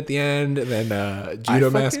coming in at the end, and then Judo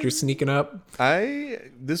Master sneaking up.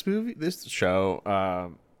 This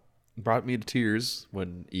show brought me to tears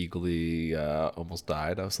when Eagly almost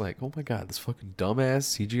died. I was like, oh my god, this fucking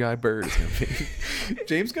dumbass CGI bird is gonna be.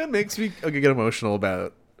 James Gunn makes me get emotional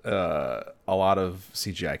about a lot of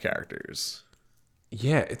CGI characters.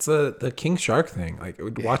 Yeah, it's the King Shark thing. Like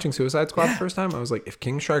watching Suicide Squad the first time, I was like, if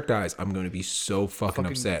King Shark dies, I'm going to be so fucking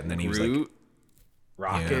upset. And then he was like,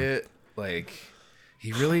 Rocket, like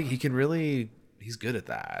he's good at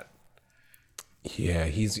that. Yeah,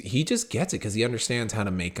 he just gets it because he understands how to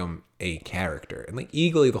make him a character. And like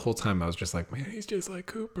Eagly, the whole time I was just like, man, he's just like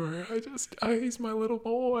Cooper. He's my little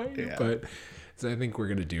boy. Yeah. But so I think we're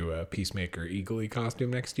gonna do a Peacemaker Eagly costume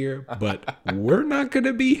next year. But we're not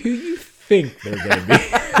gonna be who you think they're gonna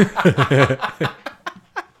be.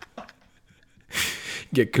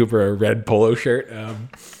 Get Cooper a red polo shirt. The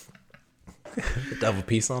double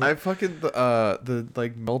piece on it. I fucking the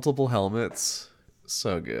like multiple helmets,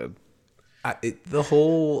 so good. The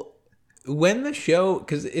whole when the show,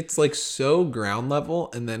 because it's like so ground level,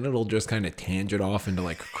 and then it'll just kind of tangent off into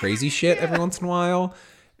like crazy shit every once in a while,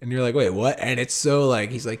 and you're like, wait, what? And it's so like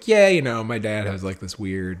he's like, yeah, you know, my dad has like this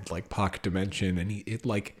weird like pocket dimension, and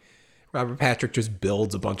Robert Patrick just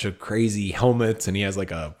builds a bunch of crazy helmets, and he has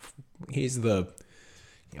like he's the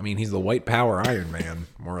white power Iron Man,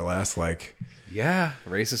 more or less, like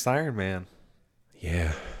racist Iron Man.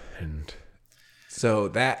 Yeah, and. So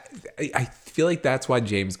that I feel like that's why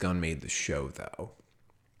James Gunn made the show, though,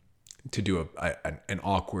 to do an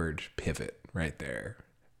awkward pivot right there.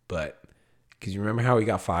 But because you remember how he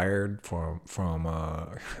got fired from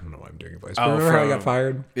I don't know why I'm doing a voice. Remember how he got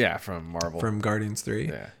fired? Yeah, from Marvel, from Guardians 3.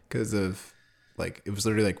 Yeah, because of like it was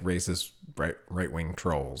literally like racist right wing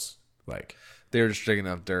trolls. Like they were just digging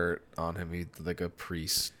up dirt on him. He like a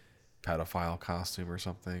priest. Pedophile costume or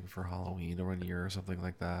something for Halloween or 1 year or something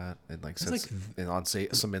like that, and like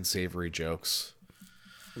some unsavory jokes.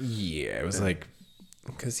 Yeah, it was like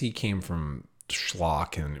because he came from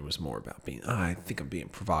schlock, and it was more about being. I think I'm being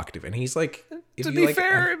provocative, and he's like. To be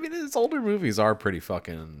fair, I mean his older movies are pretty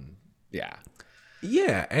fucking yeah,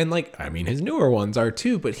 and like I mean his newer ones are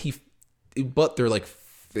too, but they're like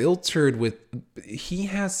filtered with. He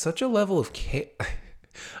has such a level of.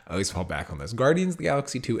 I always fall back on this. Guardians of the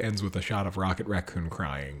Galaxy 2 ends with a shot of Rocket Raccoon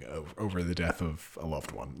crying over the death of a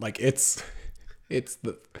loved one. Like it's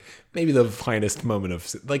maybe the finest moment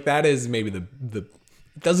of like that is maybe the it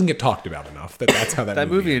doesn't get talked about enough that's how that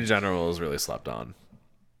movie in general is really slept on.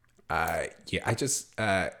 Yeah, I just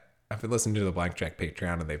I've been listening to the Blackjack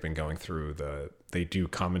Patreon, and they've been going through they do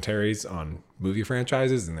commentaries on movie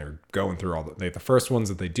franchises, and they're going through all the first ones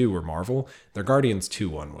that they do were Marvel. Their Guardians 2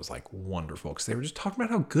 one was like wonderful because they were just talking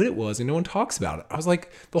about how good it was, and no one talks about it. I was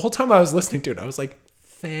like, the whole time I was listening to it, I was like,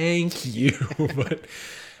 thank you. But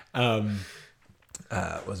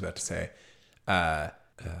what was I about to say? The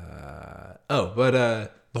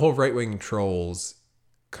whole right wing trolls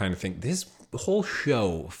kind of thing. This whole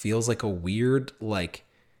show feels like a weird like.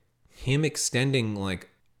 Him extending like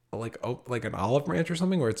an olive branch or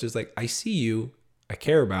something where it's just like I see you, I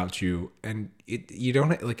care about you, and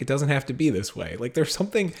it doesn't have to be this way. Like there's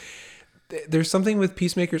something with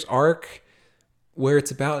Peacemaker's arc where it's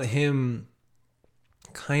about him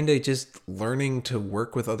kind of just learning to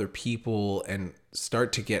work with other people and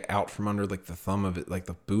start to get out from under like the thumb of it, like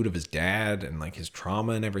the boot of his dad and like his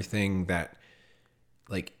trauma and everything that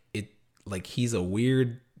like it like he's a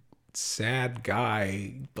weird sad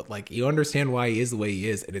guy, but like you understand why he is the way he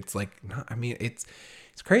is, and it's like it's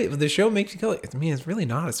great. But the show makes you go like, it's really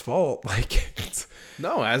not his fault. Like it's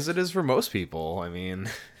no, as it is for most people. I mean,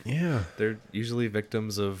 yeah, they're usually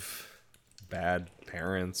victims of bad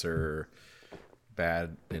parents or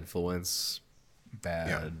bad influence,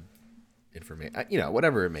 bad information,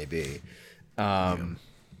 whatever it may be.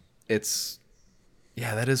 It's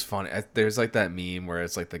that is funny. There's like that meme where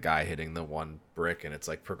it's like the guy hitting the one brick and it's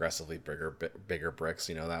like progressively bigger bricks,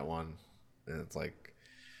 that one, and it's like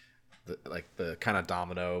the kind of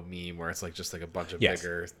domino meme where it's like just like a bunch of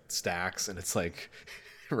bigger stacks, and it's like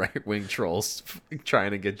right wing trolls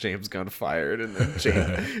trying to get James Gunn fired, and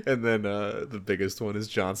then and then the biggest one is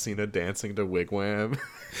John Cena dancing to Wigwam.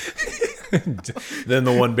 Then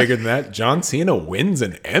the one bigger than that, John Cena wins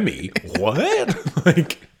an Emmy. What?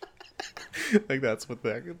 Like that's what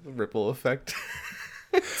the ripple effect.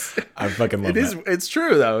 I fucking love it. It's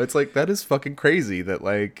true though. It's like that is fucking crazy that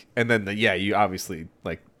like, and then you obviously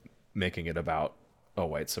like making it about a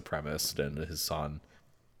white supremacist and his son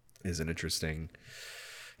is an interesting.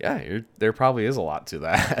 Yeah, there probably is a lot to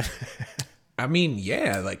that. I mean,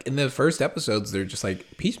 yeah, like in the first episodes, they're just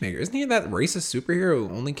like, Peacemaker, isn't he that racist superhero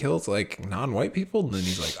who only kills like non-white people? And then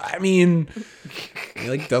he's like, I mean, he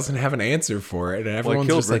like doesn't have an answer for it, and everyone's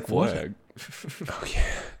just like, what? Oh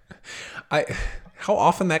yeah. How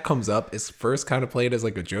often that comes up is first kind of played as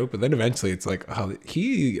like a joke, but then eventually it's like, oh,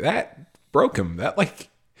 that broke him. That like,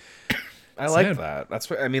 I like that. That's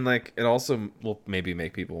what I mean. Like, it also will maybe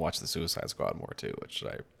make people watch the Suicide Squad more too, which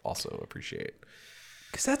I also appreciate.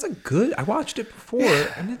 Because that's a good. I watched it before,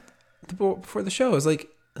 and before the show, I was like,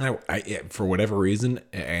 for whatever reason,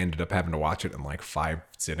 I ended up having to watch it in like 5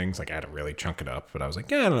 sittings. Like, I had to really chunk it up, but I was like,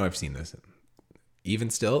 yeah, I don't know, I've seen this. Even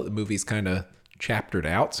still, the movie's kind of chaptered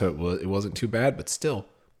out, so it wasn't too bad. But still,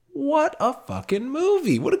 what a fucking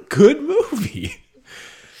movie! What a good movie!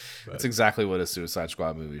 That's exactly what a Suicide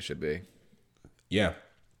Squad movie should be. Yeah.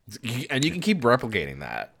 And you can keep replicating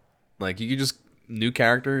that. Like, you can just new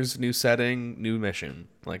characters, new setting, new mission.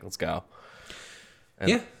 Like, let's go. And,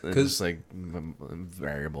 yeah, because like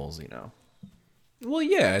variables, you know. Well,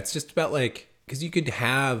 yeah, it's just about like, because you could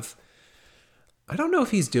have. I don't know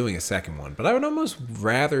if he's doing a second one, but I would almost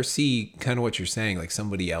rather see kind of what you're saying, like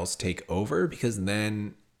somebody else take over, because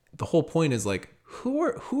then the whole point is like, who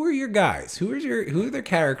are your guys? Who are their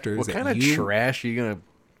characters? What kind of trash are you gonna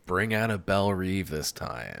bring out of Belle Reve this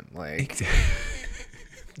time? Like,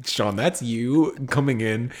 Sean, that's you coming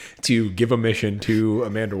in to give a mission to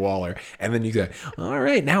Amanda Waller, and then you go, all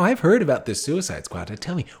right, now I've heard about this Suicide Squad. Now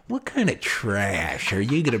tell me, what kind of trash are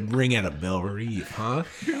you gonna bring out of Belle Reve, huh?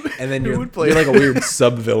 And then you're like a weird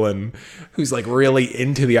sub-villain who's like really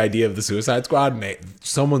into the idea of the Suicide Squad, and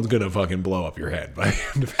someone's gonna fucking blow up your head by the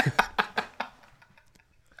end of it.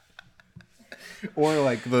 Or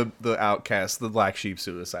like the outcast, the Black Sheep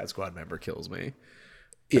Suicide Squad member kills me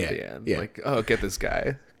at the end. Yeah. Like, oh, get this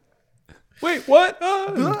guy. Wait, what?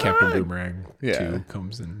 Captain Boomerang 2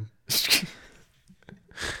 comes in.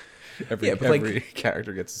 Every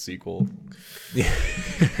character gets a sequel.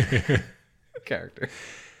 Character.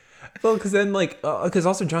 Well, because then because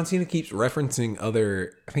also John Cena keeps referencing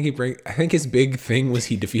other. I think his big thing was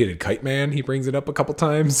he defeated Kite Man. He brings it up a couple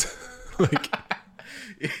times. Like.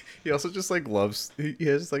 He also just like loves. He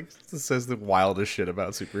just like says the wildest shit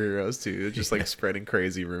about superheroes too. Just like spreading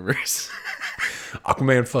crazy rumors.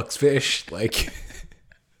 Aquaman fucks fish, like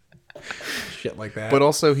shit like that. But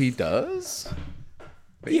also he does.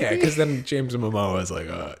 But yeah, because then James Momoa is like,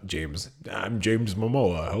 I'm James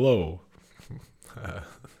Momoa. Hello,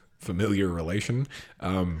 familiar relation.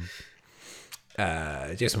 Jason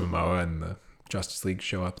Momoa and the Justice League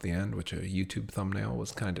show up at the end, which a YouTube thumbnail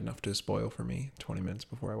was kind enough to spoil for me 20 minutes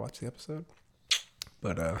before I watched the episode.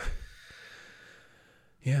 But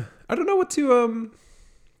yeah, I don't know what to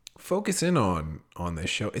focus in on this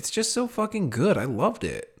show. It's just so fucking good. I loved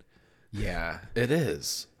it. Yeah, it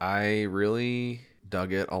is. I really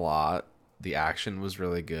dug it a lot. The action was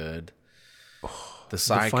really good. The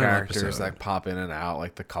side characters that pop in and out,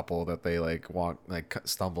 like the couple that they like walk, like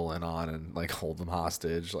stumble in on and like hold them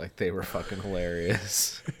hostage, like they were fucking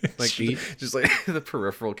hilarious. Like just like the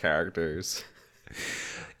peripheral characters.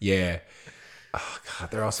 Yeah. Oh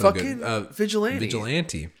god, they're also fucking good.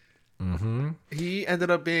 Vigilante. Mm-hmm. He ended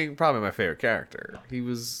up being probably my favorite character. He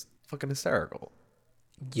was fucking hysterical.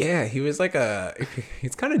 Yeah, he was like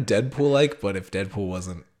he's kind of Deadpool-like, but if Deadpool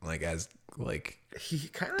wasn't like as like he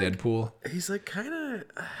kind of Deadpool, he's like kind of,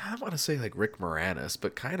 I don't want to say like Rick Moranis,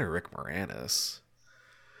 but kind of Rick Moranis.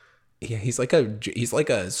 Yeah, he's like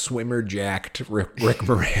a swimmer jacked Rick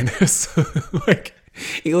Moranis. Like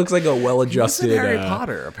he looks like a well-adjusted He's in Harry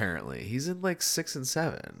Potter. Apparently, he's in like 6 and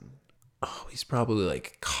 7. Oh, he's probably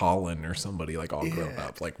like Colin or somebody like all grown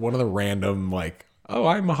up, like one of the random like, oh,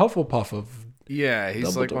 I'm a Hufflepuff of. Yeah,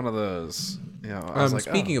 he's like one of those. You know,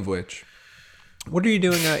 speaking of which, what are you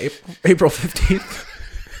doing April 15th?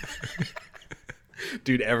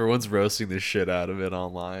 Dude, everyone's roasting the shit out of it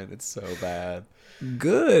online. It's so bad.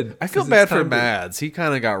 Good. I feel bad for Mads. He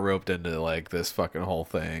kind of got roped into like this fucking whole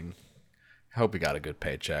thing. I hope he got a good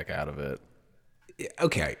paycheck out of it.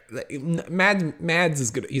 Okay, Mads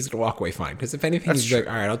is good. He's gonna walk away fine because if anything, he's like,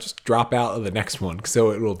 all right, I'll just drop out of the next one.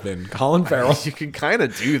 So it will have been Colin Farrell. You can kind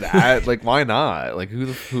of do that. Like, why not? Like,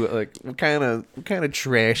 like, what kind of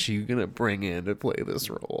trash are you gonna bring in to play this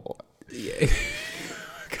role? Yeah,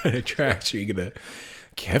 what kind of trash are you gonna?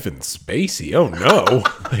 Kevin Spacey? Oh no!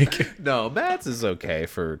 Like, no, Mads is okay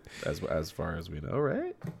for as far as we know,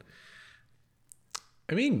 right?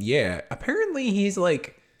 I mean, yeah. Apparently, he's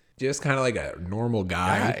like. Just kind of like a normal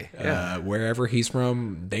guy, wherever he's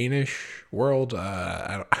from, Danish world.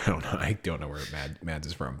 I don't know. I don't know where Mads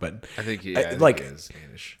is from, but I think he is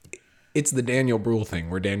Danish. It's the Daniel Bruhl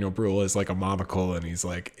thing, where Daniel Bruhl is like a monocle and he's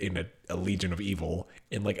like in a legion of evil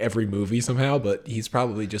in like every movie somehow. But he's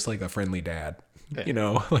probably just like a friendly dad, you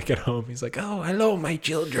know, like at home. He's like, oh, hello, my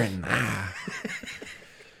children.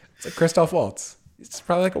 It's like Christoph Waltz. It's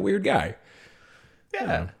probably like a weird guy.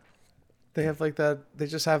 Yeah. They have like that. They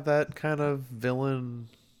just have that kind of villain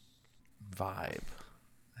vibe.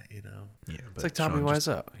 you know. Yeah, It's like Tommy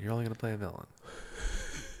Wiseau. You're only gonna play a villain.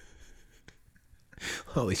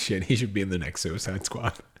 Holy shit, he should be in the next Suicide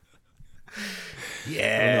Squad.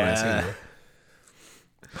 Yeah.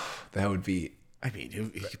 That would be I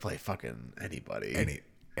mean, he could play fucking anybody.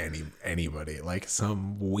 anybody. Like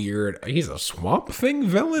some weird, he's a Swamp Thing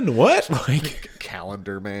villain? What? Like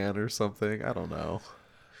Calendar Man or something. I don't know.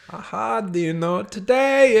 aha, do you know what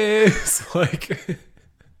today is? Like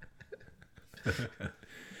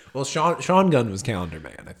well, Sean Gunn was Calendar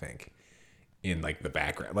Man, I think. In like the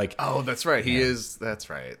background. Like Oh, that's right. He is. That's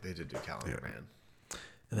right. They did do Calendar Man.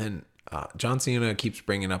 and then John Cena keeps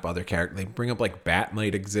bringing up other characters. They bring up like Bat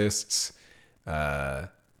Knight exists.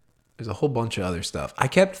 There's a whole bunch of other stuff. I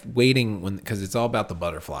kept waiting because it's all about the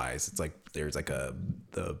butterflies. It's like there's like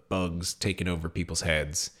the bugs taking over people's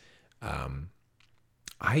heads.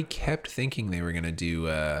 I kept thinking they were gonna do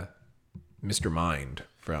Mr. Mind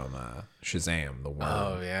from Shazam, the worm.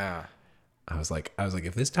 Oh yeah. I was like,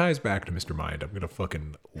 if this ties back to Mr. Mind, I'm gonna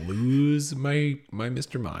fucking lose my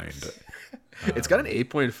Mr. Mind. It's got an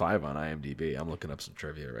 8.5 on IMDb. I'm looking up some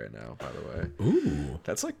trivia right now, by the way. Ooh.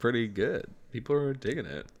 That's like pretty good. People are digging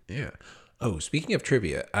it. Yeah. Oh, speaking of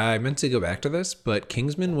trivia, I meant to go back to this, but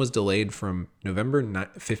Kingsman was delayed from November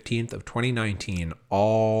 15th of 2019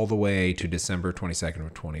 all the way to December 22nd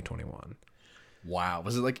of 2021. Wow.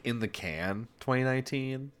 Was it like in the can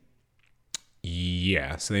 2019?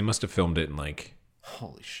 Yeah, so they must have filmed it in like...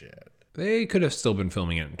 Holy shit. They could have still been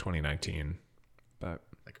filming it in 2019, but...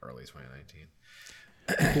 Like early 2019.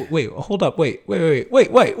 Wait, hold up. Wait.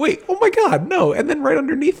 Oh my God, no. And then right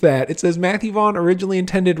underneath that, it says Matthew Vaughn originally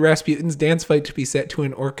intended Rasputin's dance fight to be set to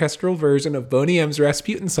an orchestral version of Boney M's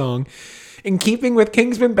Rasputin song, in keeping with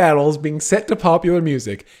Kingsman battles being set to popular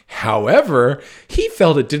music. However, he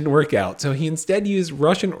felt it didn't work out, so he instead used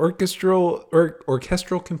Russian orchestral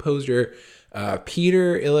composer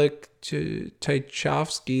Peter Ilyich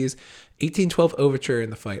Tchaikovsky's 1812 overture in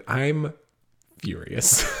the fight. I'm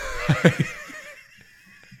furious.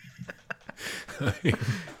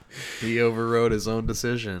 He overrode his own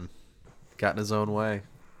decision. Got in his own way.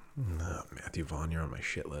 Oh, Matthew Vaughn, you're on my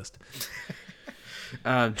shit list.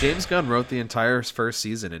 James Gunn wrote the entire first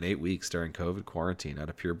season in 8 weeks during COVID quarantine out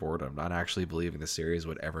of pure boredom, not actually believing the series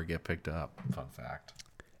would ever get picked up. Fun fact.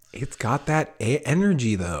 It's got that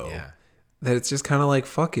energy, though. Yeah. That it's just kind of like,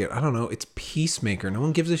 fuck it. I don't know. It's Peacemaker. No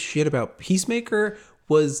one gives a shit about... Peacemaker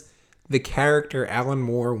was the character Alan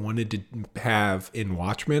Moore wanted to have in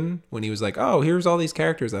Watchmen when he was like, oh, here's all these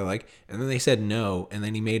characters I like. And then they said no, and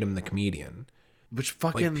then he made him the comedian. Which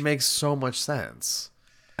fucking makes so much sense.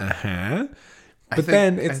 Uh-huh. I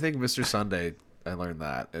think Mr. Sunday, I learned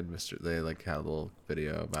that, and they like had a little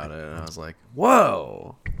video about it, and I was like,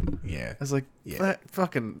 whoa. Yeah. I was like, that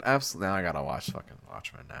fucking absolutely. Now I gotta watch fucking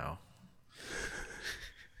Watchmen now.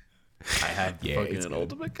 I had fucking an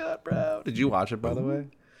ultimate cut, bro. Did you watch it, by the way?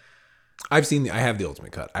 I have the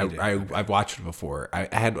ultimate cut. I've watched it before.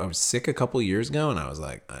 I was sick a couple years ago, and I was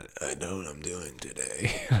like, I know what I'm doing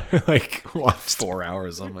today. Like, watched 4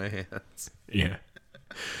 hours on my hands. Yeah.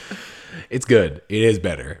 It's good. It is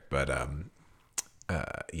better, but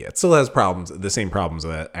yeah, it still has problems, the same problems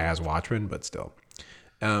as Watchmen, but still.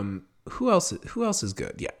 Who else is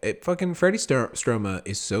good? Yeah, fucking Freddie Stroma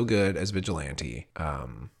is so good as Vigilante.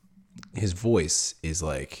 His voice is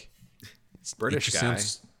like British guy.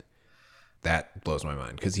 That blows my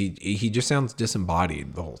mind because he just sounds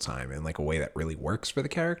disembodied the whole time in like a way that really works for the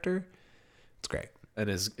character. It's great. And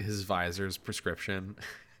his visor's prescription.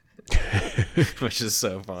 Which is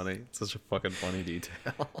so funny. It's such a fucking funny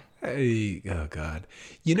detail. Hey, oh god.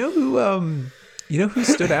 You know who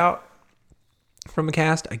stood out from the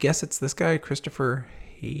cast? I guess it's this guy, Christopher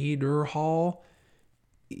Haderhall.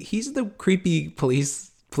 He's the creepy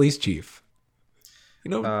police chief.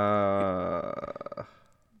 You know,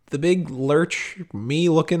 the big lurch,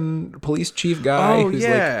 me-looking police chief guy. Oh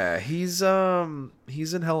yeah, he's in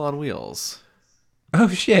Hell on Wheels. Oh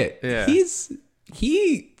shit. Yeah.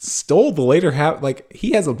 He stole the later half. Like,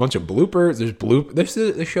 he has a bunch of bloopers.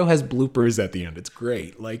 The show has bloopers at the end. It's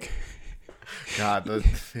great. Like, God,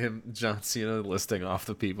 John Cena listing off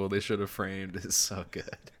the people they should have framed is so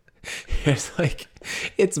good.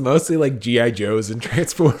 It's mostly like G.I. Joes and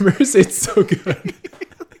Transformers. It's so good.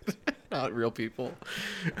 Not real people.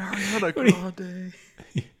 Ariana Grande.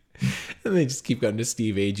 And they just keep going to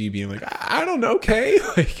Steve Agee being like, I don't know, Kay.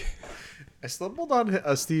 Like, I stumbled on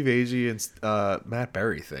a Steve Agee and Matt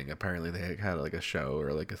Berry thing. Apparently, they had like a show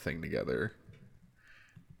or like a thing together.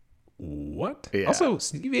 What? Yeah. Also,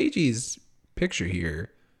 Steve Agee's picture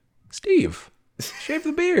here. Steve, shave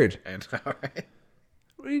the beard. And all right.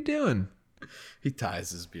 What are you doing? He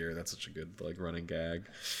ties his beer. That's such a good like running gag.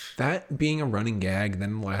 That being a running gag, then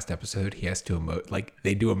in the last episode, he has to emote. Like,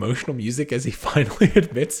 they do emotional music as he finally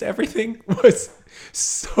admits to everything was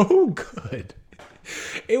so good.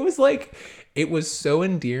 It was like, it was so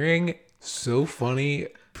endearing, so funny,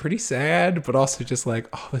 pretty sad, but also just like,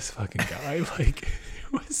 oh, this fucking guy. Like,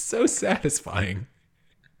 it was so satisfying.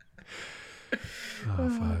 Oh,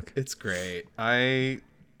 fuck. It's great.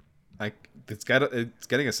 It's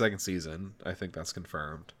getting a second season. I think that's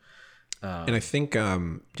confirmed. And I think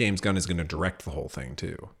James Gunn is going to direct the whole thing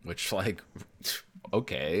too. Which, like,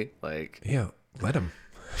 okay, like, Yeah, let him.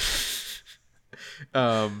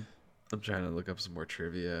 I'm trying to look up some more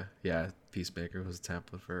trivia. Yeah, Peacemaker was a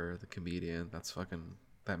template for the comedian.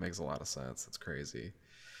 That makes a lot of sense. That's crazy.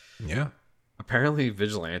 Yeah. Apparently,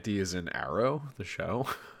 Vigilante is in Arrow, the show.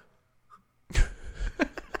 I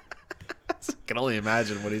can only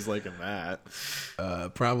imagine what he's like in that.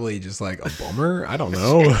 Probably just like a bummer. I don't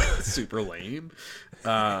know. Super lame.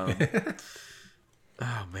 Oh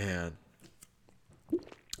man,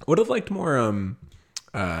 Would have liked more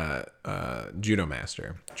Judo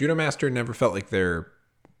Master. Judo Master never felt like their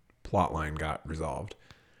plot line got resolved.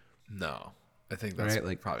 no. I think that's Right,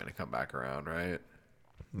 like- probably gonna come back around, right?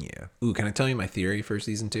 Yeah. Ooh, can I tell you my theory for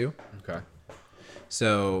season 2? Okay.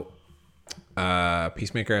 So,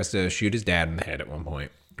 Peacemaker has to shoot his dad in the head at one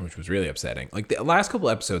point, which was really upsetting. Like, the last couple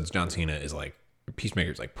episodes, John Cena is like,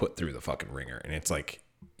 Peacemaker's like put through the fucking ringer, and it's like,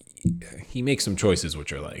 he makes some choices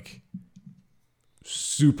which are like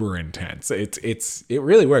super intense. It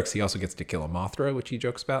really works. He also gets to kill a Mothra, which he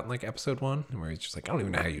jokes about in like episode 1, where he's just like, I don't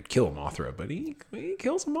even know how you'd kill a Mothra, but he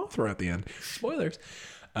kills a Mothra at the end. Spoilers.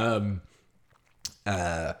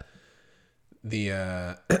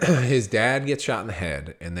 His dad gets shot in the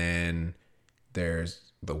head, and then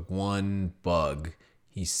there's the one bug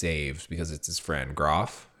he saves because it's his friend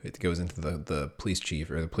Groff. It goes into the police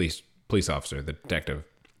chief, or the police officer, the detective,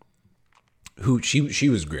 who she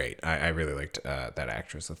was great. I really liked that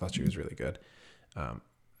actress. I thought she was really good.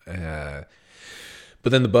 But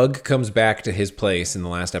then the bug comes back to his place in the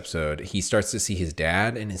last episode. He starts to see his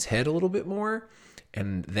dad in his head a little bit more.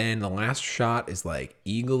 And then the last shot is like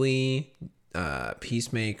Eagly,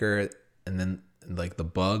 Peacemaker, and then like the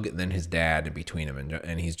bug, and then his dad in between him.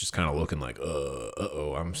 And he's just kind of looking like,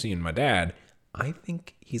 uh-oh, I'm seeing my dad. I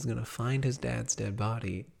think he's going to find his dad's dead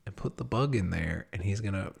body and put the bug in there. And he's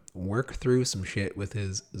going to work through some shit with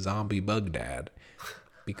his zombie bug dad.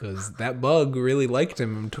 Because that bug really liked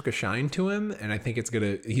him and took a shine to him, and I think he's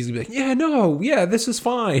gonna be like, this is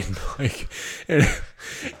fine, like,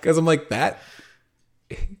 because I'm like that,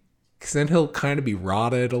 because then he'll kind of be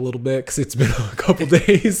rotted a little bit because it's been a couple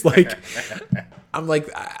days. Like, I'm like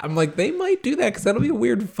they might do that because that'll be a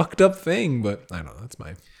weird fucked up thing, but I don't know. That's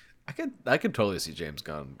my. I could totally see James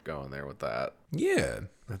Gunn going there with that. Yeah,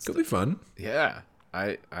 that's gonna be fun. Yeah,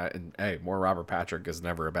 and hey, more Robert Patrick is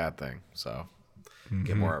never a bad thing. So.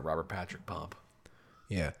 Get more Robert Patrick pump.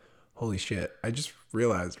 Yeah. Holy shit. I just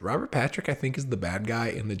realized Robert Patrick, I think, is the bad guy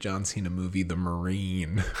in the John Cena movie, The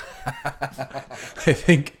Marine. I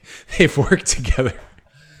think they've worked together.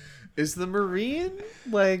 Is the Marine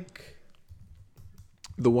like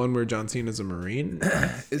the one where John Cena's a Marine?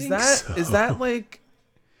 Is that like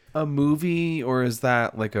a movie, or is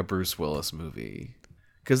that like a Bruce Willis movie?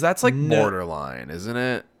 Because that's like borderline, isn't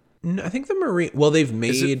it? No, I think the Marine. Well, they've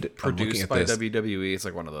made. Is it produced by WWE? It's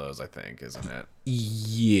like one of those, I think, isn't it?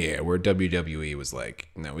 Yeah, where WWE was like,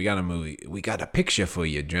 "No, we got a movie. We got a picture for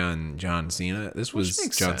you, John Cena." This was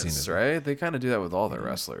John Cena, right? They kind of do that with all their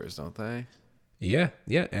wrestlers, don't they? Yeah,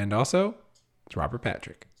 and also it's Robert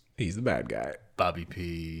Patrick. He's the bad guy. Bobby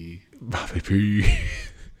P.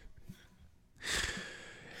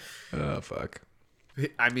 Oh fuck.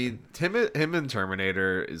 I mean, him in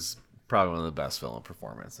Terminator is probably one of the best villain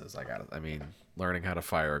performances. Learning how to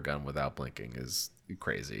fire a gun without blinking is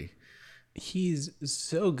crazy. He's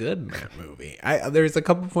so good in that movie. There's a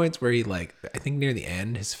couple points where he, like, I think near the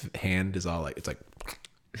end, his hand is all like, it's like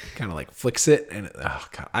kind of like flicks it, and oh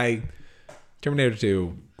god, Terminator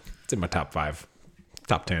 2, it's in my top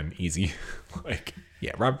 10 easy. Like,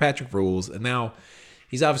 yeah, Robert Patrick rules, and now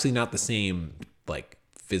he's obviously not the same like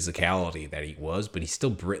physicality that he was, but he's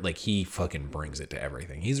still he fucking brings it to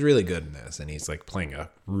everything. He's really good in this, and he's like playing a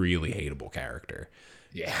really hateable character.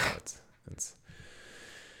 Yeah, it's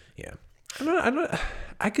yeah.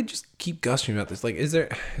 I could just keep gushing about this. Like, is there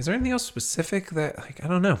anything else specific that, like, I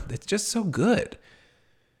don't know. It's just so good.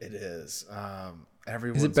 It is.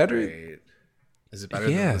 Everyone's is it better? Great. Is it better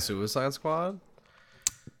than the Suicide Squad?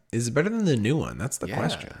 Is it better than the new one? That's the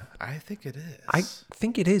question. I think it is. I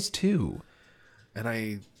think it is too. And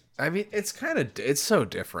I mean, it's so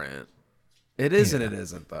different. It is and it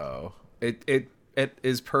isn't though. It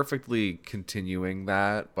is perfectly continuing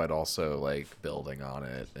that, but also like building on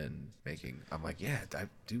it and making. I'm like, yeah, I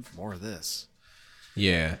do more of this.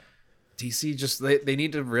 Yeah. DC just they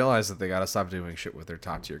need to realize that they got to stop doing shit with their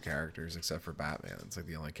top tier characters, except for Batman. It's like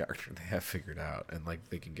the only character they have figured out, and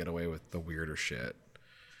like they can get away with the weirder shit.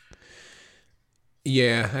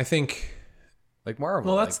 Yeah, I think like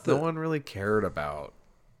Marvel. Well, that's no one really cared about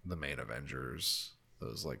the main Avengers.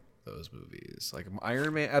 Those movies, like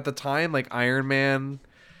Iron Man at the time, like Iron Man.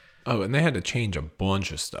 Oh, and they had to change a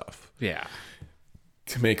bunch of stuff. Yeah.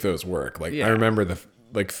 To make those work. Like I remember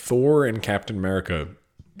Thor and Captain America.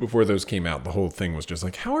 Before those came out, the whole thing was just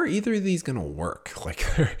like, how are either of these gonna work? Like,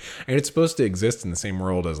 and it's supposed to exist in the same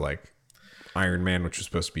world as like Iron Man, which was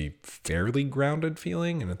supposed to be fairly grounded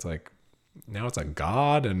feeling, and it's like now it's a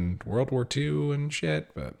god and World War II and shit.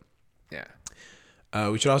 But yeah,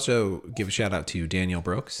 we should also give a shout out to Danielle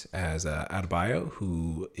Brooks as Adebayo,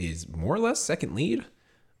 who is more or less second lead of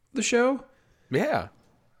the show. Yeah.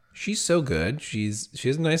 She's so good. She has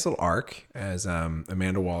a nice little arc as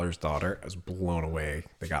Amanda Waller's daughter. I was blown away.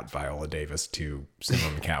 They got Viola Davis to sit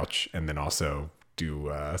on the couch and then also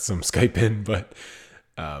do some Skype in, but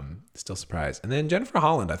still surprised. And then Jennifer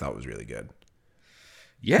Holland I thought was really good.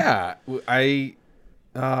 Yeah, the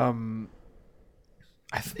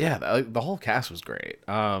whole cast was great.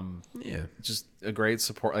 Yeah, just a great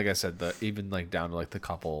support. Like I said, even like down to like the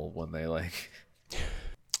couple when they like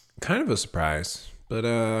kind of a surprise. But,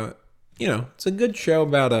 it's a good show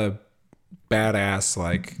about a badass,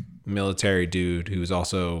 like, military dude who's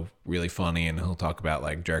also really funny, and he'll talk about,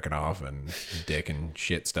 like, jerking off and dick and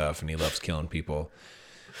shit stuff, and he loves killing people.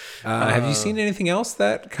 Have you seen anything else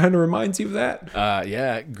that kind of reminds you of that?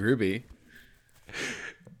 Yeah, Groovy.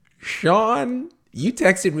 Sean, you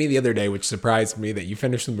texted me the other day, which surprised me that you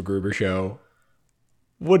finished the MacGruber show.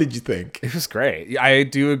 What did you think? It was great. I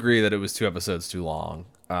do agree that it was 2 episodes too long.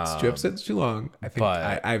 It's 2 episodes too long. I think.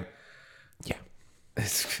 But yeah,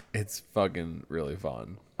 it's fucking really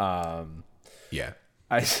fun. Yeah,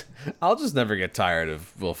 I'll just never get tired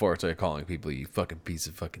of Will Forte calling people you fucking piece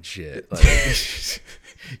of fucking shit. Like,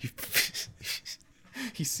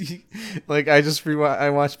 you see, like I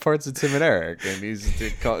watched parts of Tim and Eric, and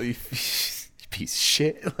he's call you piece of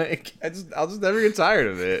shit. Like I'll just never get tired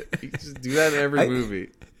of it. You just do that in every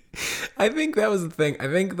movie. I think that was the thing. I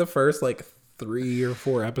think the first like 3 or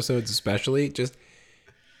 4 episodes especially, just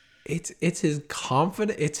it's his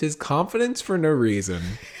confidence for no reason,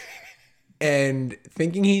 and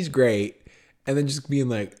thinking he's great, and then just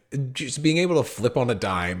being able to flip on a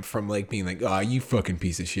dime from like being like, oh, you fucking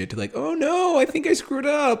piece of shit, to like, oh no, I think I screwed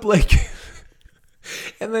up, like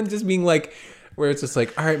and then just being like, where it's just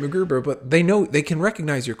like, all right, MacGruber, but they know, they can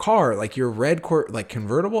recognize your car, like your red like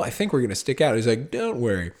convertible. I think we're gonna stick out. He's like, don't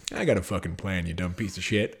worry, I got a fucking plan, you dumb piece of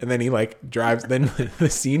shit. And then he like drives. Then the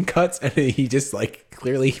scene cuts, and he just like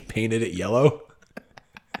clearly painted it yellow.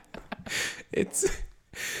 It's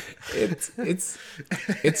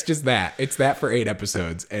just that. It's that for 8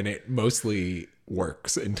 episodes, and it mostly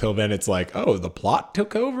works until then. It's like, oh, the plot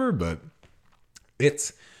took over, but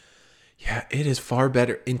yeah, it is far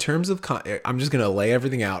better in terms of. I'm just gonna lay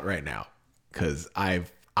everything out right now, because I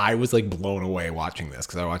was like blown away watching this,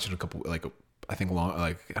 because I watched it a couple, like I think long,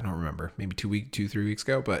 like I don't remember, maybe 2-3 weeks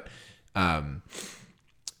ago, but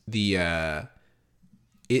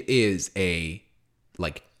it is a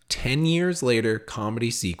like 10 years later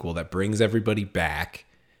comedy sequel that brings everybody back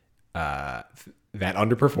that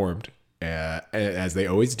underperformed, as they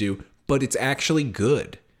always do, but it's actually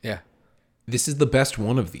good. Yeah. This is the best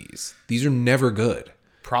one of these. These are never good.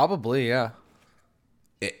 Probably, yeah.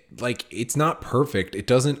 It's not perfect. It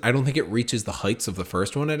doesn't, I don't think it reaches the heights of the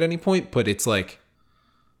first one at any point, but it's like,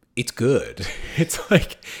 it's good. It's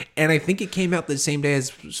like, and I think it came out the same day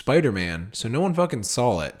as Spider-Man, so no one fucking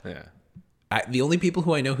saw it. Yeah. The only people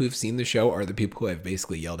who I know who've seen the show are the people who I've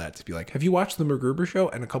basically yelled at to be like, have you watched the MacGruber show?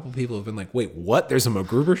 And a couple of people have been like, wait, what? There's a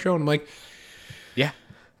MacGruber show? And I'm like, yeah.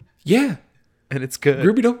 Yeah. And it's good.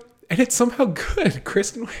 Groovy don't. And it's somehow good.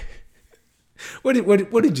 Kristen, what did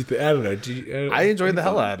you think? I don't know. I enjoyed the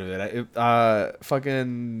hell out of it.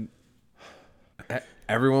 Fucking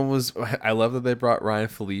everyone was. I love that they brought Ryan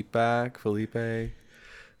Felipe back.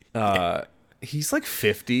 He's like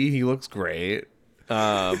 50. He looks great.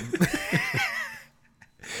 I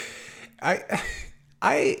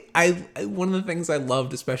one of the things I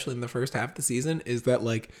loved, especially in the first half of the season, is that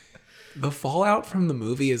like the fallout from the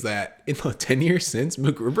movie is that in the 10 years since,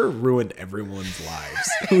 MacGruber ruined everyone's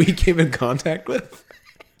lives who he came in contact with.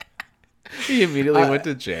 He immediately went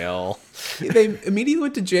to jail. They immediately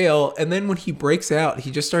went to jail, and then when he breaks out,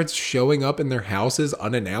 he just starts showing up in their houses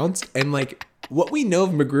unannounced. And like, what we know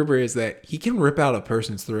of MacGruber is that he can rip out a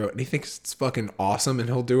person's throat, and he thinks it's fucking awesome, and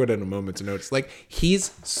he'll do it in a moment's notice. Like,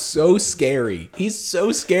 he's so scary. He's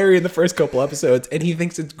so scary in the first couple episodes, and he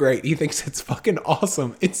thinks it's great. He thinks it's fucking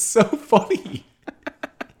awesome. It's so funny.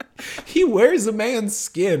 He wears a man's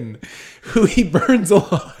skin who he burns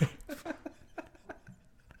alive.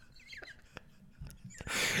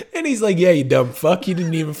 And he's like, yeah, you dumb fuck. You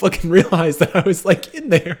didn't even fucking realize that I was like in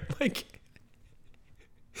there. Like,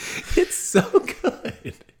 it's so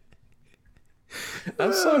good.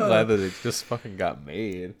 I'm so glad that it just fucking got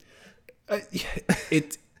made. Yeah.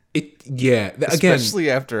 Again, Especially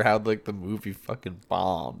after how like the movie fucking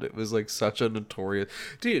bombed. It was like such a notorious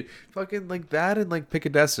dude. Fucking like that and like Pick a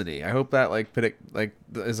Destiny. I hope that like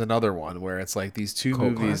is another one where it's like these two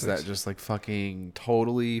Cult movies classics. that just like fucking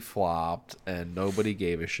totally flopped and nobody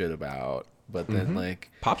gave a shit about. But then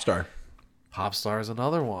like Popstar. Popstar is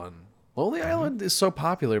another one. Lonely Island is so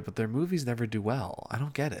popular, but their movies never do well. I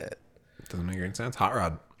don't get it. Doesn't make any sense. Hot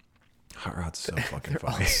Rod. Hot Rod's so fucking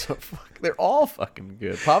funny. They're all fucking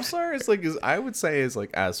good. Popstar I would say is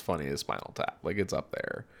like as funny as Spinal Tap. Like it's up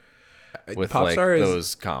there with Popstar like is-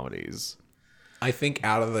 those comedies. I think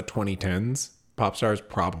out of the 2010s, Popstar is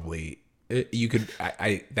probably you could.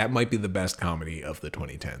 That might be the best comedy of the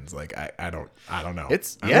 2010s. Like I don't know.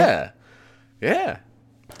 It's I yeah. don't-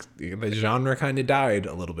 the genre kind of died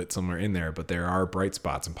a little bit somewhere in there, but there are bright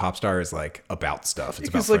spots. And Popstar is like about stuff. It's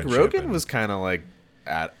Because about like friendship Rogan and- was kind of like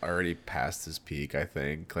at already past his peak. I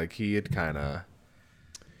think like he had kind of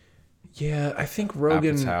Yeah, I think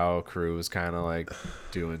Rogan. Apatow crew was kind of like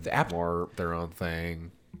doing more their own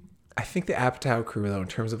thing. I think the Apatow crew, though, in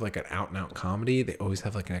terms of like an out and out comedy, they always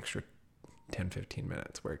have like an extra 10-15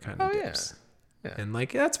 minutes where it kind of Oh, yeah. dips. Yeah. And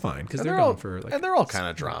like that's fine because And they're all going for like and they're all kind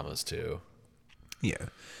of dramas too. yeah.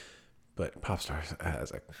 But Popstar, I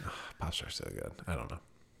was like, Popstar's so good. I don't know.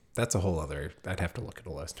 That's a whole other. I'd have to look at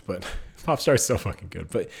a list, but Popstar's so fucking good.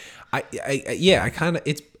 But I kind of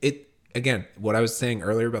it again. What I was saying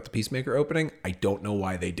earlier about the Peacemaker opening, I don't know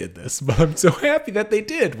why they did this, but I'm so happy that they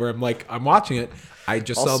did. Where I'm like, I'm watching it. I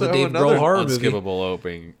just saw the Dave another Grohl horror movie.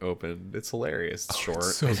 unskippable open. It's hilarious. It's short.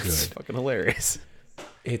 so It's good. fucking hilarious.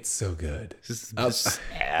 It's so good. Just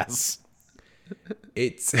ass.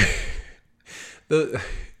 It's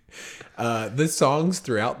the songs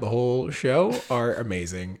throughout the whole show are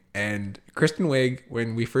amazing, and Kristen Wiig,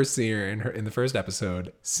 when we first see her in the first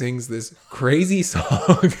episode, sings this crazy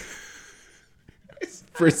song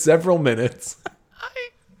for several minutes,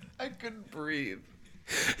 I couldn't breathe.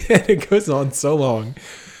 and it goes on so long.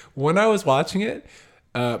 When I was watching it,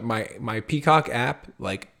 my Peacock app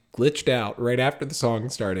like glitched out right after the song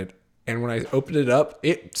started. And when I opened it up,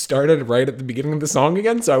 it started right at the beginning of the song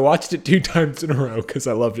again. So I watched it 2 times in a row because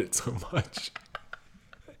I loved it so much.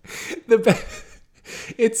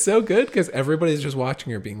 It's so good because everybody's just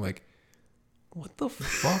watching her being like, what the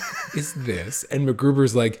fuck is this? And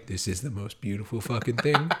MacGruber's like, this is the most beautiful fucking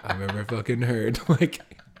thing I've ever fucking heard. Like,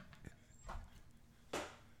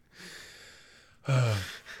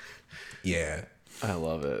 yeah. I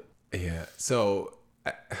love it. Yeah. So,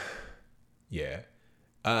 yeah.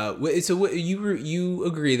 You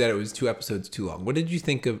agree that it was 2 episodes too long. What did you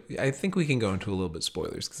think of? I think we can go into a little bit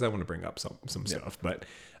spoilers because I want to bring up some stuff. But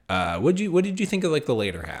what did you think of like the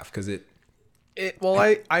later half? Because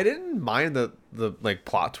I didn't mind that the like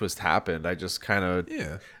plot twist happened. I just kind of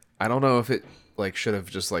yeah. I don't know if it like should have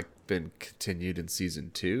just like been continued in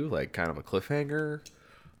season 2, like kind of a cliffhanger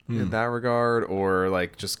in that regard, or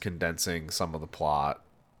like just condensing some of the plot.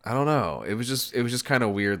 I don't know. It was just kind of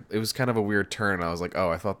weird. It was kind of a weird turn. I was like, oh,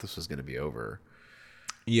 I thought this was going to be over.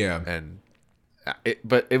 Yeah. And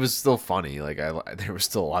but it was still funny. Like there was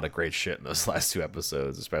still a lot of great shit in those last 2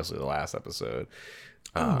 episodes, especially the last episode.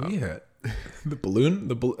 Oh yeah. The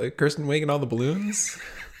Kirsten Wiig and all the balloons.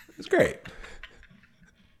 It's great.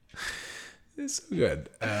 It's so good.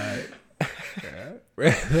 I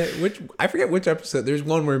forget which episode. There's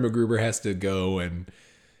one where MacGruber has to go and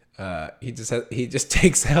he just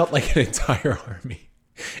takes out like an entire army,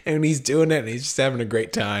 and he's doing it, and he's just having a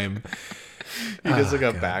great time. He does like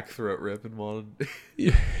a back throat rip in one.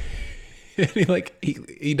 And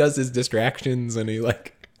he does his distractions, and he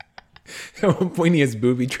like at one point he has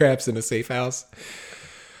booby traps in a safe house.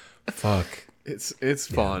 Fuck. It's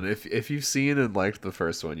fun. If you've seen and liked the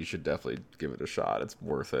first one, you should definitely give it a shot. It's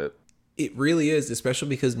worth it. It really is, especially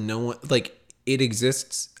because no one like it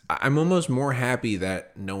exists. I'm almost more happy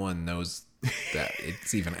that no one knows that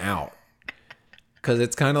it's even out. Because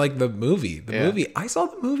it's kind of like the movie. The Yeah. movie, I saw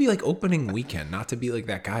the movie like opening weekend, not to be like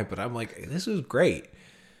that guy, but I'm like, this was great.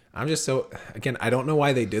 I'm just so, again, I don't know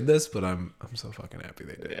why they did this, but I'm so fucking happy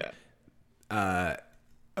they did. Yeah.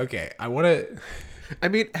 Okay, I want to, I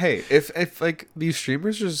mean, hey, if like these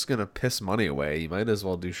streamers are just gonna piss money away, you might as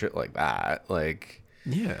well do shit like that. Like,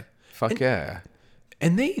 yeah. fuck yeah.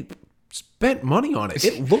 And they spent money on it.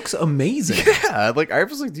 It looks amazing. Yeah, like I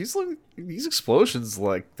was like these explosions,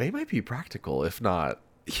 like they might be practical, if not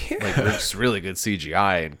Yeah. like there's really good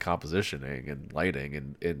CGI and compositioning and lighting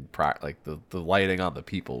and like the lighting on the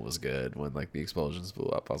people was good when like the explosions blew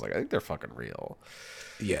up. I was like, I think they're fucking real.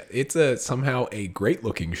 Yeah, it's somehow a great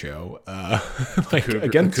looking show. Like Cougar,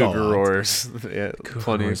 against all Cougar odds. roars. Yeah,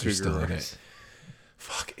 plenty of Roars are Cougar still in roars. it.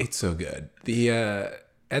 Fuck, it's so good. The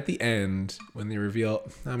at the end when they reveal,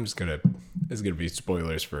 this is gonna be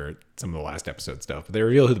spoilers for some of the last episode stuff, but they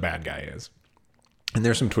reveal who the bad guy is, and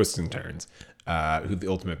there's some twists and turns, who the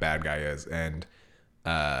ultimate bad guy is, and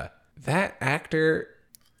that actor,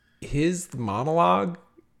 his monologue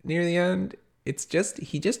near the end, it's just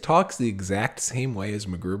he just talks the exact same way as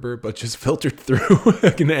MacGruber, but just filtered through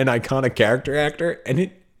an iconic character actor,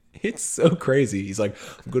 and it's so crazy. He's like,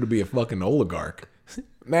 I'm gonna be a fucking oligarch.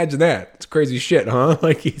 Imagine that. It's crazy shit, huh?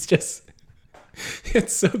 Like he's just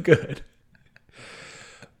it's so good.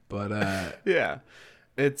 But Yeah,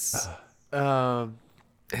 it's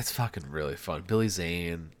fucking really fun. Billy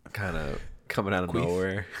Zane kind of coming out of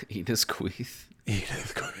nowhere, eating his queef.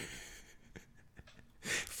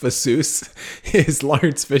 Fasus is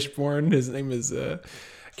Lawrence Fishburne. His name is I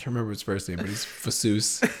can't remember his first name, but he's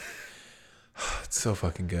Fasus. It's so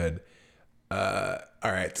fucking good.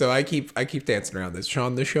 All right, so I keep dancing around this.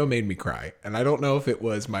 Sean, this show made me cry, and I don't know if it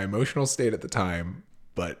was my emotional state at the time,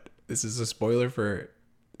 but this is a spoiler for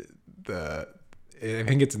I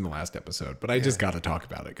think it's in the last episode, but I just got to talk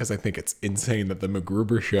about it because I think it's insane that the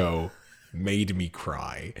MacGruber show made me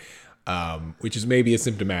cry. Which is maybe a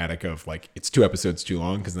symptomatic of like it's 2 episodes too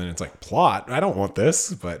long because then it's like plot. I don't want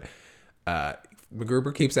this, but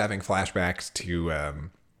MacGruber keeps having flashbacks to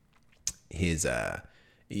his.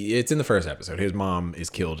 It's in the first episode. His mom is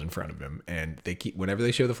killed in front of him, and they keep whenever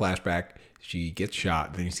they show the flashback, she gets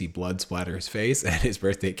shot. Then you see blood splatter his face and his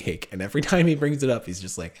birthday cake, and every time he brings it up, he's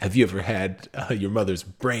just like, "Have you ever had your mother's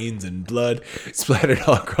brains and blood splattered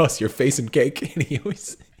all across your face and cake?" And he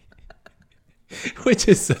always. Which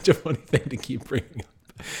is such a funny thing to keep bringing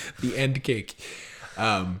up. The end cake.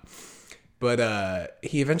 But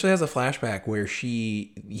he eventually has a flashback where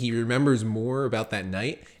he remembers more about that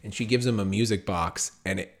night, and she gives him a music box,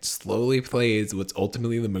 and it slowly plays what's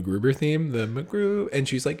ultimately the MacGruber theme, the MacGruber, and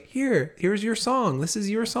she's like, here's your song. This is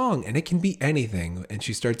your song, and it can be anything. And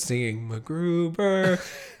she starts singing MacGruber.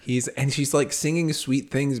 And she's like singing sweet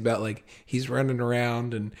things about like he's running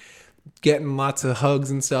around and getting lots of hugs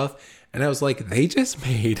and stuff. And I was like, they just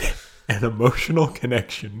made an emotional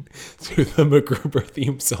connection to the MacGruber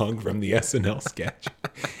theme song from the SNL sketch.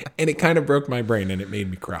 And it kind of broke my brain and it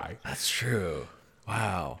made me cry. That's true.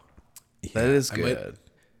 Wow. Yeah, that is good.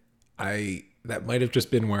 That might have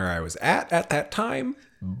just been where I was at that time,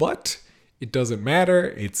 but it doesn't matter.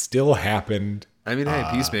 It still happened. I mean, hey,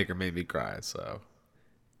 Peacemaker made me cry, so.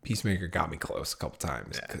 Peacemaker got me close a couple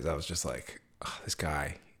times because I was just like, this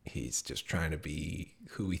guy, he's just trying to be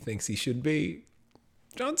who he thinks he should be.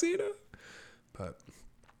 John Cena. But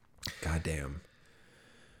goddamn.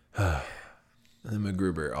 And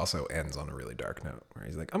MacGruber also ends on a really dark note where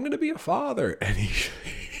he's like, I'm going to be a father. And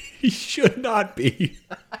he should not be.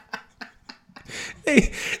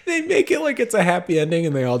 They make it like it's a happy ending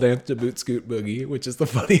and they all dance to Boot Scoot Boogie, which is the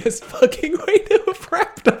funniest fucking way to have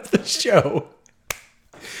wrapped up the show.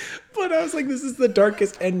 But I was like, this is the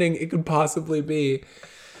darkest ending it could possibly be.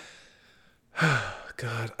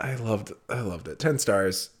 God, I loved it. 10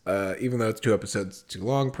 stars. Even though it's 2 episodes too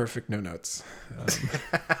long, perfect, no notes.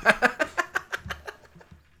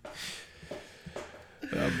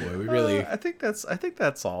 Oh boy, we really. I think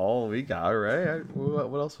that's all we got, right?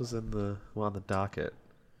 What else was on the docket?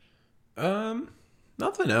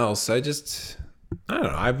 Nothing else. I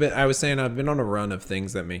don't know. I've been on a run of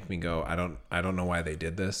things that make me go, I don't know why they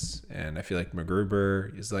did this. And I feel like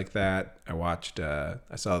MacGruber is like that. I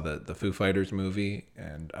saw the Foo Fighters movie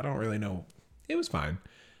and I don't really know. It was fine.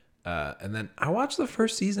 And then I watched the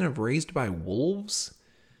first season of Raised by Wolves.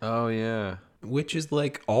 Oh yeah. Which is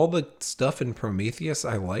like all the stuff in Prometheus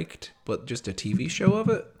I liked, but just a TV show of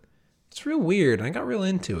it. It's real weird. I got real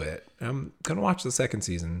into it. I'm going to watch the second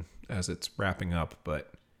season as it's wrapping up,